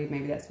 honestly.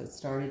 Maybe that's what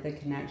started the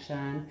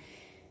connection.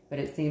 But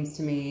it seems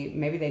to me,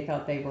 maybe they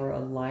felt they were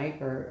alike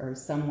or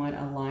somewhat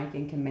alike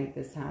and can make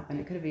this happen.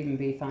 It could have even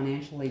been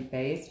financially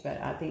based,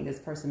 but I think this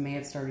person may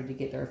have started to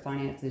get their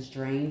finances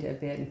drained a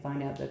bit and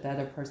find out that the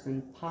other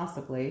person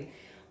possibly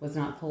was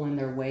not pulling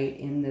their weight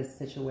in this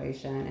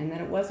situation. And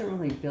that it wasn't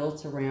really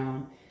built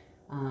around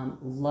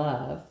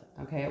love,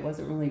 okay? It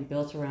wasn't really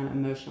built around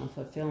emotional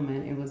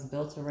fulfillment. It was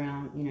built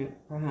around, you know,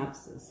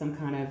 perhaps some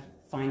kind of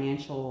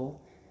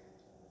financial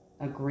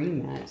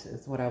agreement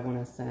is what I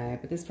want to say.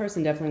 But this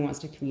person definitely wants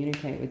to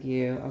communicate with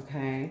you,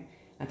 okay?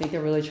 I think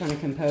they're really trying to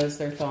compose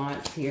their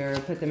thoughts here,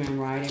 put them in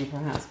writing,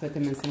 perhaps put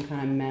them in some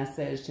kind of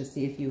message to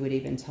see if you would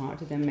even talk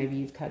to them. Maybe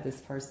you've cut this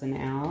person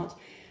out,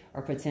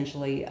 or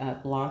potentially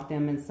blocked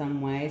them in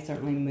some way,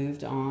 certainly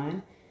moved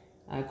on,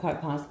 quite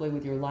possibly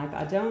with your life.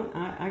 I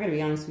got to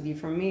be honest with you,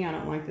 for me, I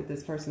don't like that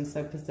this person's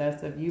so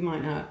possessive. You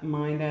might not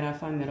mind that. I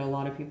find that a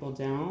lot of people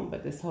don't,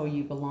 but this whole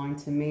 "you belong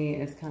to me"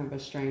 is kind of a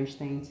strange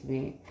thing to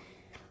me.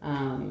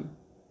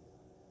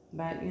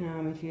 But, you know,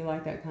 I mean, if you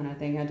like that kind of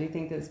thing, I do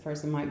think this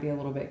person might be a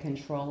little bit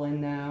controlling,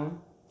 though.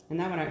 And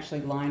that would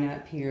actually line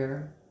up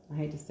here. I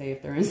hate to say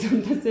if they're in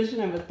some position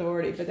of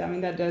authority, but I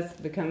mean, that does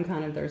become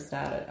kind of their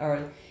status,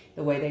 or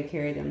the way they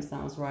carry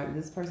themselves, right? But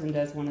this person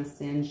does want to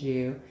send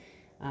you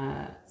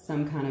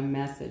some kind of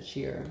message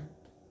here.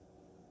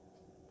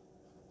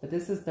 But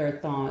this is their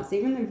thoughts.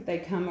 Even if they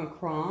come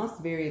across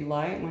very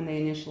light when they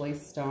initially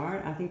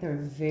start, I think they're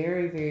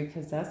very, very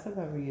possessive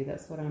over you.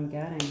 That's what I'm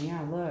getting.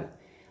 Yeah, look.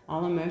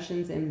 All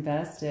emotions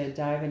invested,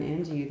 diving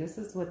into you. This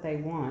is what they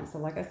want. So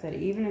like I said,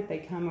 even if they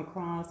come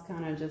across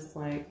kind of just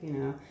like, you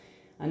know,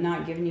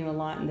 not giving you a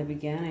lot in the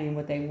beginning,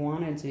 what they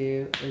want to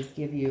do is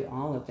give you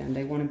all of them.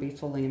 They want to be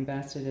fully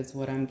invested is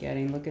what I'm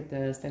getting. Look at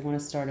this. They want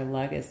to start a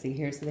legacy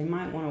here. So they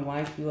might want to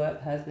wife you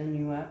up, husband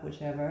you up,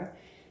 whichever.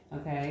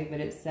 Okay,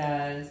 but it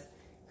says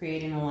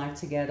creating a life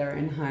together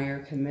and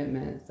higher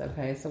commitments.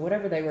 Okay, so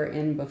whatever they were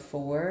in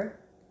before.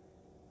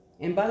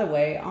 And by the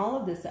way, all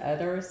of this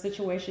other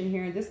situation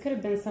here, this could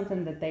have been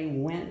something that they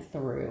went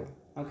through,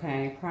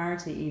 okay, prior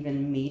to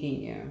even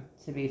meeting you,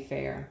 to be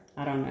fair.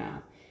 I don't know.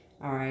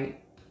 All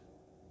right.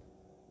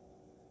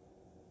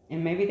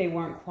 And maybe they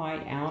weren't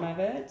quite out of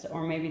it,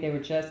 or maybe they were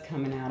just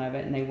coming out of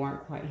it and they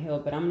weren't quite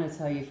healed. But I'm going to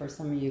tell you, for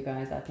some of you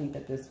guys, I think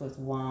that this was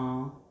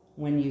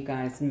when you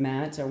guys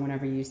met or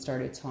whenever you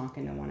started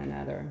talking to one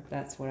another.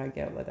 That's what I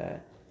get with it.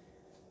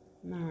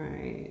 All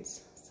right.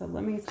 So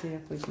let me see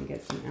if we can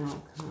get some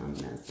outcome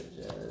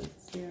messages.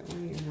 See what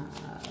we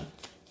have.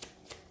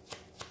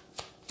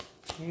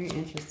 Very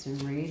interesting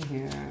read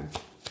here.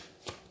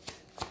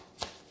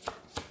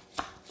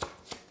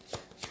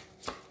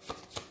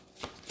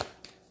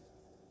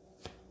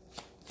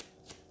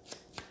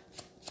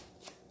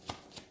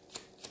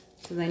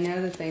 So they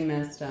know that they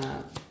messed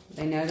up.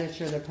 They know that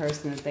you're the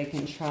person that they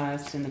can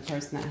trust and the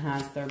person that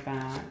has their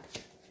back.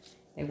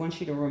 They want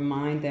you to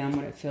remind them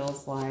what it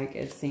feels like,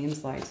 it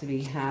seems like, to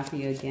be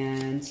happy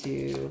again,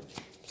 to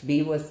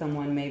be with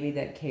someone maybe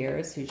that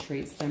cares, who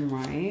treats them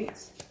right.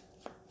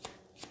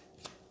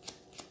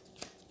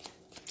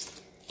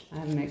 I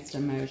have mixed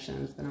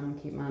emotions, but I'm going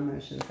to keep my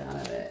emotions out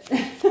of it.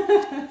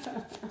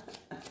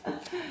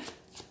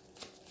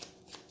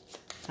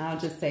 I'll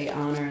just say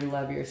honor and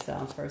love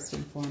yourself first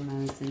and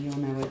foremost, and you'll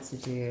know what to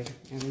do.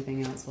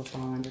 Everything else will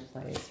fall into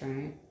place,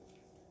 right?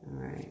 All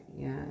right,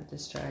 yeah,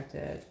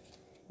 distracted.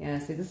 Yeah,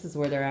 see, this is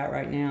where they're at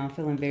right now,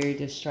 feeling very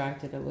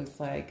distracted, it looks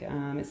like.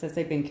 It says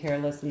they've been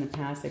careless in the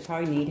past. They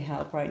probably need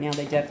help right now.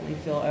 They definitely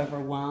feel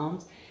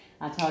overwhelmed.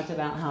 I talked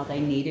about how they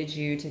needed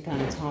you to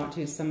kind of talk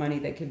to somebody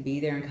that could be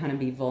there and kind of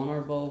be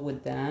vulnerable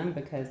with them,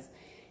 because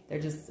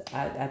they're just,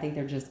 I think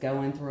they're just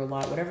going through a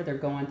lot. Whatever they're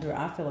going through,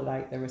 I feel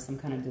like there was some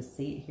kind of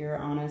deceit here,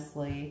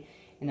 honestly,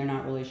 and they're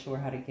not really sure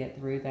how to get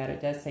through that. It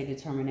does say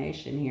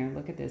determination here.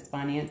 Look at this,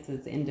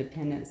 finances,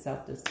 independent,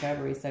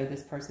 self-discovery. So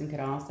this person could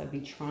also be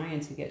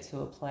trying to get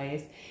to a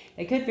place.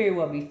 They could very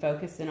well be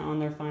focusing on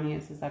their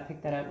finances. I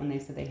picked that up when they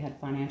said they had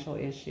financial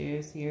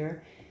issues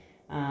here.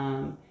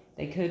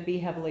 They could be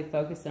heavily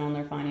focusing on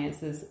their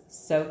finances.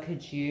 So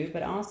could you,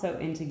 but also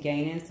into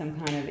gaining some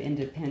kind of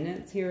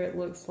independence here, it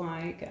looks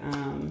like.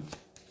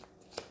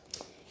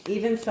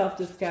 Even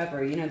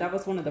self-discovery. You know, that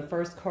was one of the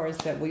first cards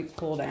that we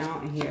pulled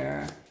out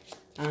here.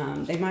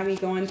 They might be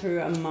going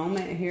through a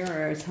moment here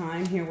or a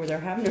time here where they're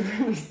having to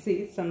really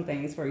see some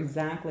things for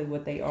exactly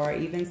what they are,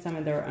 even some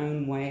of their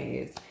own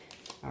ways.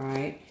 All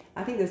right.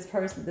 I think this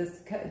person,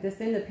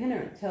 this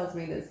independent tells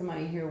me that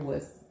somebody here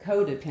was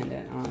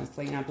codependent,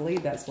 honestly, and I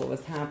believe that's what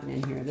was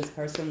happening here. This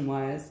person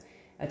was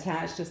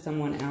attached to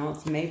someone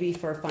else, maybe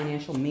for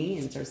financial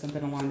means or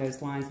something along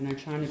those lines, and they're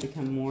trying to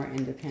become more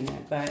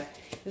independent. But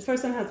this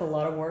person has a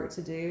lot of work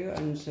to do.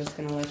 I'm just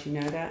going to let you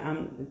know that.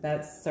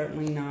 That's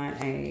certainly not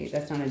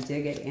that's not a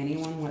dig at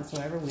anyone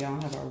whatsoever. We all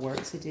have our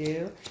work to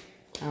do,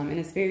 and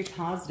it's very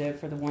positive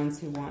for the ones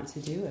who want to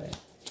do it,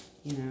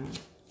 you know.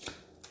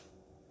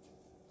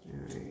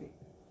 All right.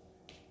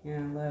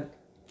 Yeah, look.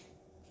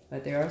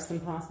 But there are some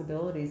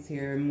possibilities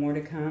here. More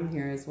to come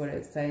here is what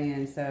it's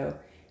saying. So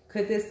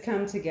could this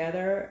come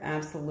together?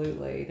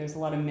 Absolutely. There's a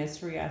lot of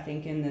mystery, I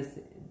think, in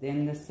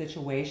this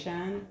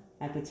situation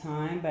at the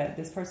time. But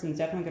this person's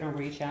definitely going to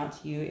reach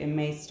out to you. It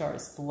may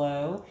start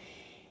slow.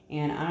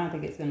 And I don't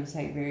think it's going to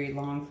take very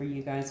long for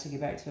you guys to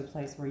get back to a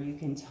place where you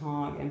can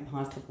talk and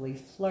possibly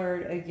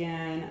flirt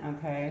again.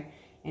 Okay.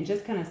 And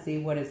just kind of see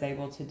what is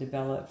able to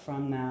develop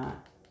from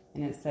that.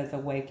 And it says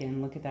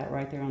awaken. Look at that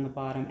right there on the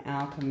bottom.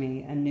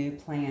 Alchemy, a new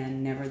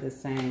plan, never the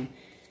same.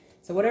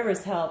 So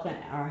whatever's helped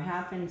or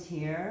happened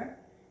here,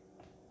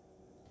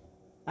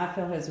 I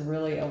feel has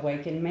really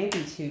awakened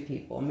maybe two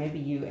people, maybe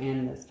you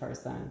and this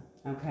person,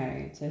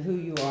 okay, to who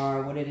you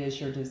are, what it is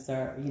you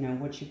deserve, you know,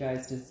 what you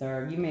guys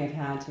deserve. You may have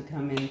had to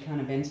come in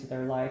kind of into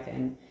their life,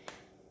 and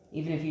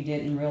even if you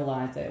didn't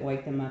realize it,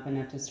 wake them up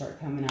enough to start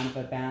coming out of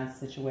a bad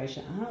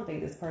situation. I don't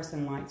think this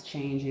person likes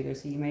change either,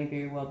 so you may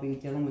very well be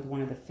dealing with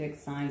one of the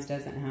fixed signs.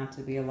 Doesn't have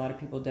to be. A lot of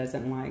people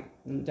don't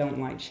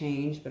like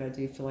change, but I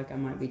do feel like I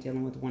might be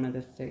dealing with one of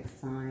the fixed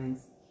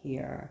signs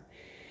here.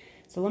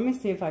 So let me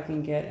see if I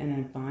can get an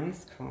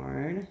advice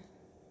card.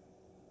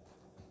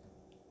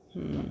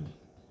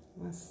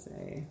 Let's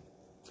see.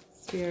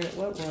 Spirit,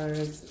 what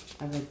words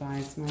of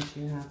advice might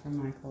you have for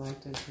my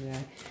collective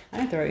today? I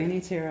didn't throw any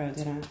tarot,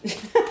 did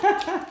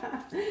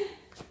I?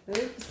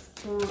 Oops.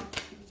 Well,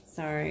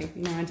 sorry.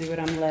 You know, I do what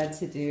I'm led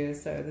to do,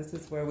 so this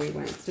is where we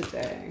went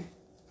today.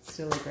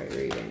 Still a great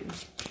reading.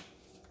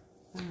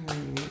 All right.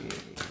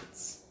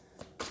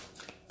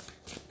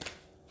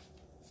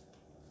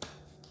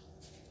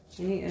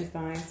 Any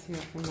advice here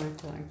from my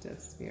collective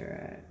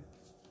spirit?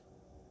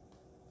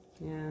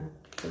 Yeah,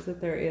 says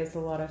that there is a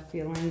lot of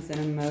feelings and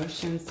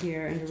emotions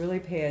here, and to really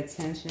pay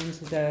attention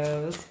to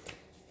those.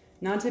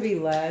 Not to be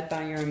led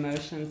by your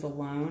emotions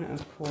alone,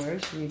 of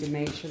course. You need to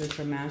make sure that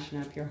you're mashing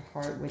up your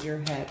heart with your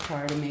head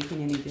prior to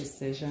making any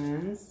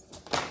decisions.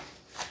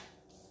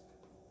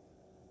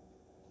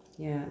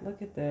 Yeah,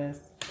 look at this.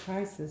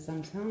 Crisis,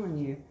 I'm telling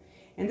you.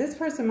 And this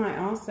person might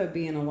also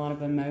be in a lot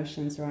of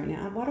emotions right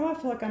now. Why do I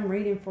feel like I'm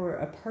reading for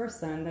a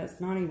person that's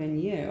not even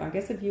you? I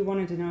guess if you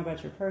wanted to know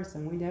about your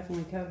person, we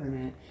definitely covered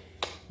it.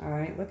 All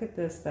right, look at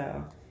this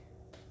though.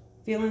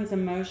 Feelings,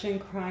 emotion,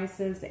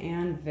 crisis,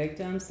 and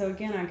victim. So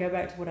again, I go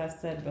back to what I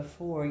said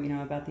before, you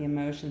know, about the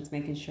emotions,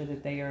 making sure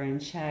that they are in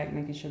check,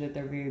 making sure that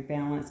they're very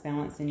balanced,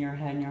 in your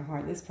head and your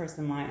heart. This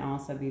person might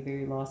also be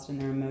very lost in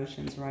their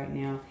emotions right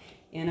now,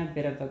 in a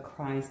bit of a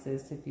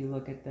crisis if you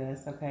look at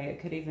this, okay? It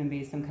could even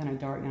be some kind of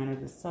dark night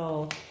of the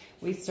soul.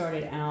 We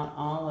started out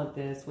all of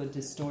this with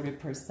distorted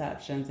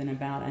perceptions and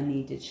about a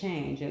need to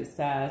change. It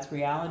says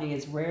reality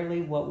is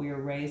rarely what we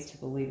are raised to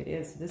believe it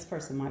is. So this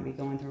person might be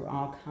going through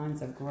all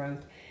kinds of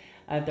growth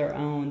of their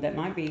own that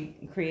might be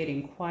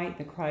creating quite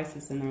the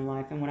crisis in their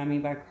life. And what I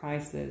mean by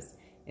crisis,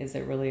 is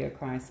it really a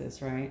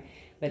crisis, right?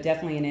 But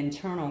definitely an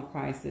internal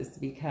crisis,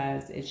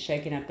 because it's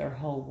shaking up their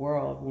whole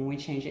world. When we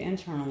change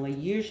internally,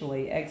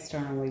 usually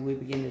externally we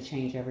begin to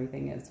change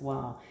everything as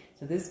well.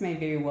 So this may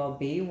very well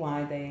be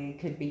why they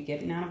could be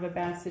getting out of a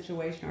bad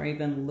situation, or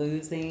even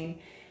losing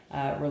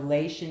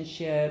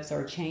relationships,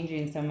 or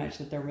changing so much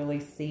that they're really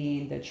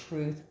seeing the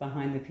truth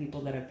behind the people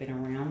that have been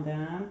around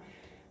them.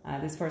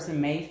 This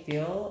person may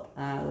feel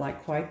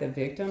like quite the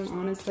victim,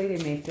 honestly.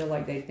 They may feel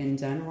like they've been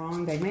done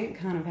wrong. They may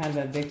kind of have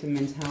a victim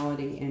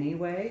mentality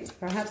anyway.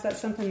 Perhaps that's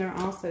something they're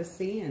also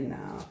seeing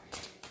now.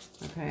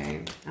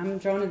 Okay, I'm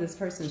drawn to this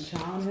person's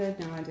childhood.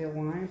 No idea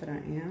why, but I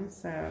am.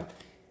 So,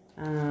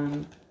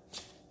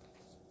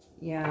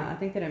 yeah, I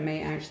think that it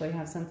may actually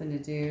have something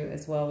to do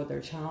as well with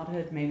their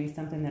childhood. Maybe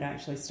something that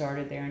actually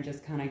started there and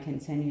just kind of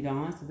continued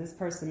on. So this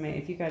person may,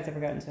 if you guys ever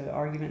got into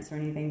arguments or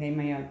anything, they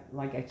may have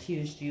like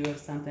accused you of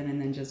something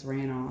and then just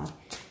ran off,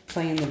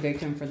 playing the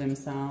victim for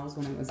themselves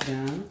when it was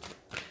them.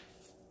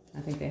 I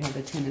think they have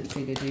the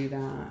tendency to do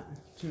that.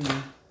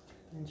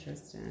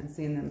 Interesting.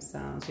 Seeing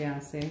themselves. Yeah,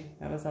 see,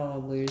 that was all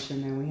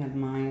illusion. Then we had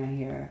Maya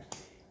here.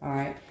 All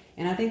right.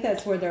 And I think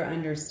that's where they're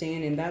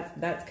understanding.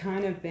 That's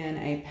kind of been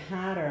a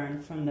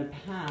pattern from the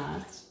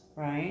past,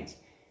 right?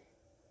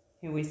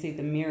 Here we see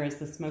the mirrors,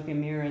 the smoke and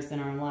mirrors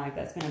in our life.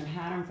 That's been a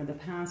pattern from the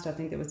past. I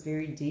think that was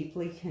very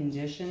deeply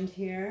conditioned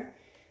here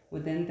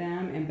within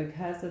them. And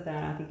because of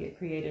that, I think it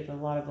created a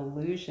lot of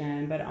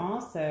illusion, but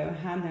also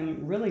had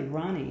them really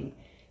running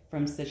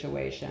from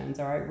situations,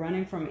 all right,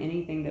 running from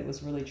anything that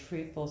was really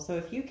truthful. So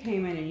if you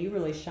came in and you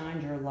really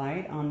shined your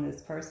light on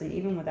this person,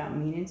 even without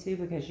meaning to,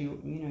 because you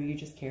know, you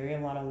just carry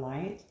a lot of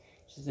light,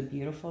 which is a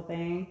beautiful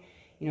thing.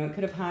 You know, it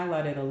could have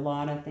highlighted a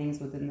lot of things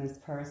within this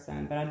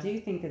person, but I do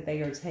think that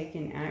they are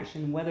taking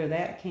action, whether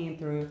that came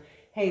through,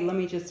 hey, let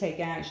me just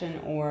take action,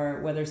 or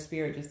whether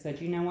Spirit just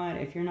said, you know what,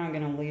 if you're not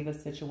going to leave a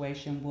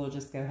situation, we'll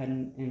just go ahead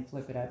and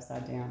flip it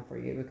upside down for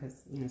you,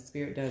 because, you know,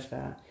 Spirit does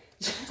that.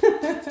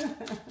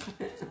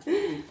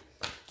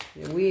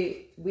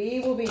 We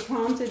will be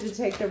prompted to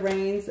take the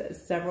reins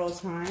several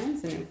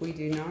times, and if we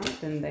do not,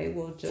 then they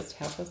will just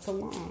help us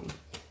along.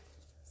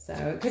 So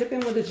it could have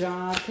been with a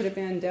job, could have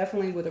been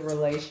definitely with a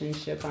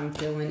relationship, I'm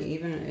feeling.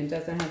 Even, it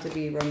doesn't have to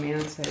be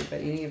romantic,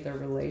 but any of their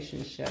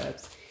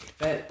relationships.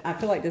 But I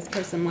feel like this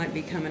person might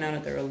be coming out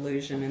of their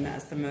illusion, and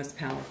that's the most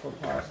powerful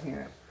part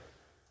here.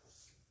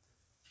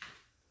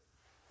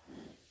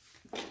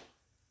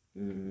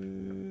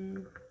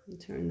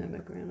 Turn that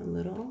back around a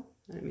little.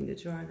 I didn't mean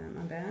to draw that,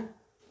 my bad.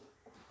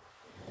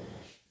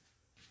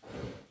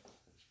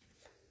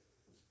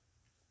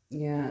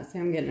 Yeah, see,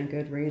 I'm getting a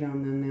good read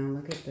on them now.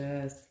 Look at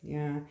this.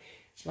 Yeah,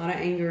 a lot of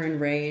anger and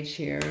rage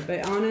here.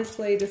 But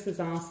honestly, this is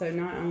also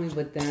not only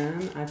with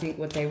them. I think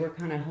what they were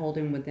kind of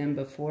holding with them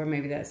before,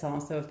 maybe that's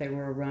also, if they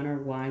were a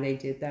runner, why they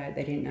did that.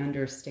 They didn't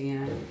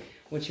understand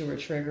what you were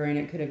triggering.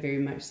 It could have very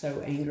much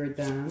so angered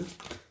them.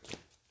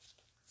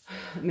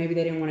 Maybe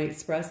they didn't want to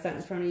express that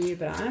in front of you,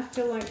 but I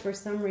feel like for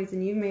some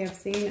reason you may have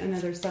seen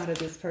another side of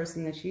this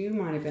person that you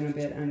might have been a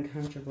bit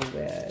uncomfortable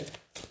with.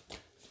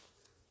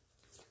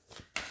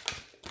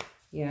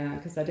 Yeah,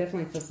 because I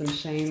definitely feel some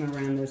shame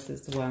around this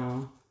as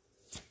well.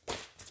 I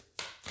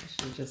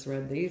should have just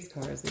read these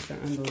cards. These are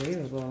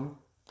unbelievable.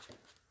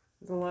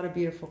 There's a lot of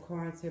beautiful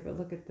cards here, but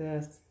look at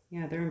this.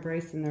 Yeah, they're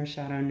embracing their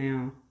shadow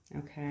now,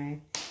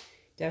 okay?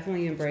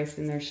 Definitely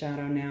embracing their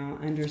shadow now,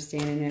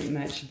 understanding it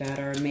much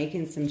better,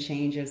 making some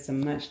changes, some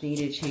much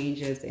needed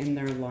changes in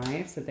their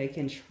life so they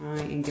can try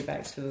and get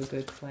back to a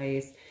good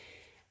place.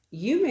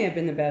 You may have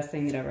been the best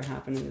thing that ever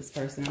happened to this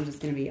person. I'm just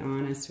going to be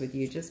honest with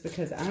you, just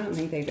because I don't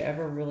think they've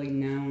ever really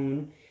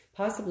known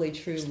possibly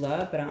true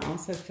love, but I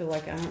also feel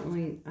like I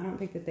don't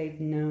think that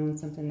they've known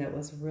something that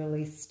was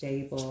really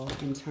stable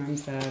in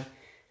terms of,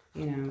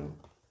 you know,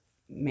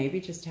 maybe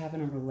just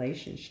having a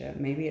relationship.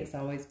 Maybe it's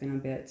always been a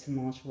bit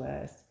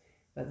tumultuous.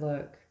 But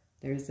look,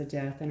 there's a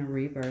death and a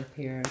rebirth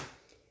here.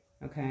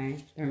 Okay,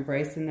 they're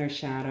embracing their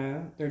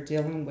shadow. They're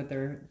dealing with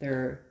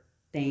their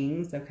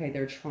things. Okay,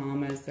 their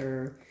traumas,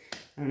 their,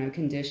 I don't know,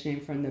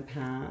 conditioning from the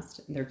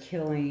past. They're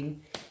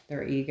killing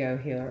their ego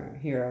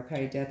here.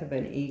 Okay, death of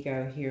an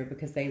ego here,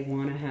 because they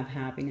want to have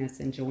happiness,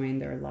 enjoying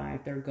their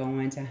life. They're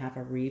going to have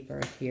a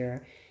rebirth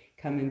here,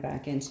 coming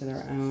back into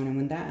their own. And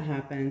when that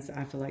happens,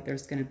 I feel like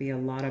there's going to be a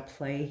lot of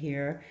play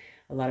here,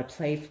 a lot of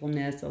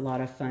playfulness, a lot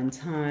of fun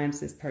times.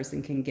 This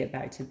person can get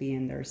back to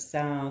being their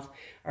self,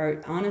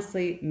 or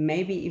honestly,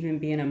 maybe even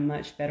being a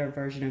much better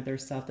version of their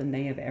self than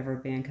they have ever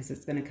been, because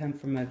it's going to come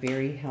from a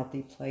very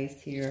healthy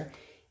place here.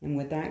 And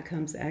with that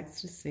comes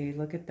ecstasy.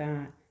 Look at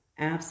that.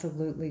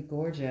 Absolutely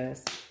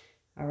gorgeous.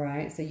 All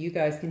right, so you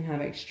guys can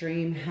have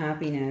extreme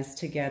happiness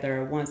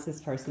together once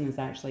this person is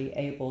actually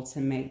able to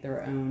make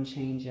their own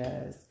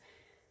changes.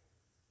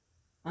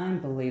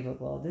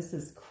 Unbelievable. This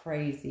is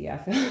crazy. I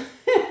feel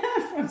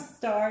from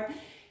start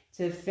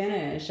to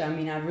finish. I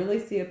mean, I really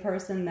see a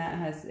person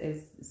that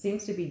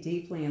seems to be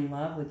deeply in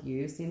love with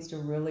you, seems to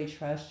really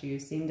trust you,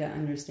 seem to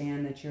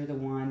understand that you're the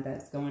one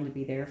that's going to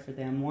be there for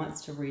them,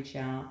 wants to reach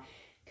out,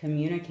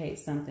 communicate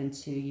something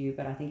to you.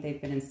 But I think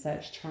they've been in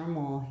such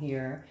turmoil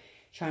here,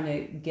 trying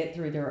to get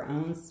through their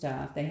own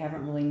stuff. They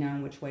haven't really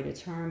known which way to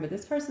turn. But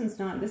this is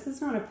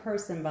not a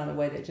person, by the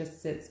way, that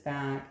just sits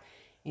back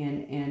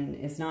and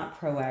is not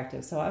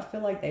proactive. So I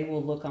feel like they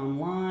will look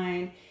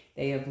online.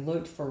 They have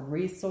looked for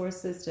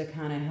resources to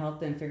kind of help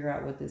them figure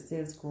out what this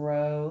is,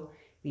 grow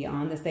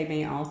beyond this. They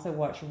may also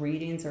watch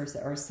readings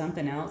or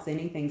something else,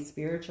 anything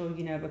spiritual,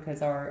 you know,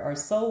 because our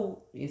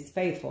soul is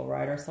faithful,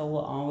 right? Our soul will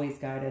always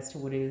guide us to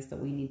what it is that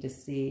we need to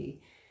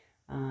see,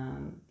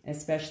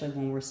 especially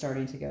when we're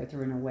starting to go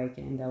through an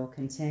awakening. They will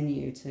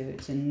continue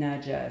to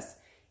nudge us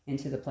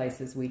into the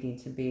places we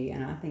need to be.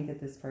 And I think that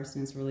this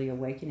person is really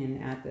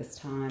awakening at this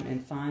time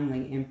and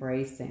finally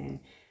embracing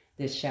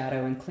this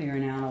shadow and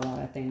clearing out a lot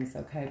of things,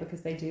 okay?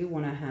 Because they do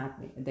want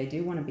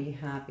to be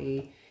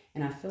happy,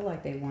 and I feel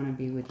like they want to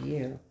be with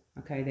you,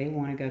 okay? They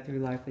want to go through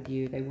life with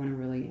you. They want to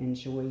really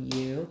enjoy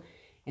you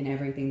and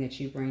everything that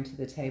you bring to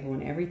the table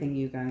and everything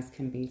you guys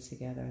can be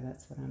together.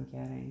 That's what I'm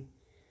getting.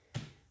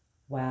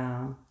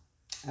 Wow.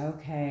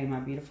 Okay, my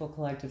beautiful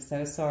collective.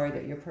 So sorry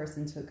that your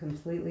person took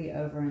completely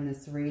over in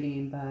this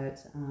reading, but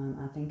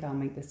I think I'll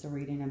make this a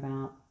reading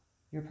about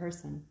your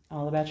person,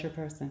 all about your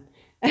person.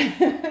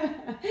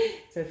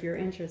 So if you're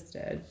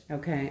interested,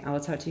 okay, I will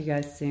talk to you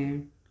guys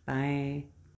soon. Bye.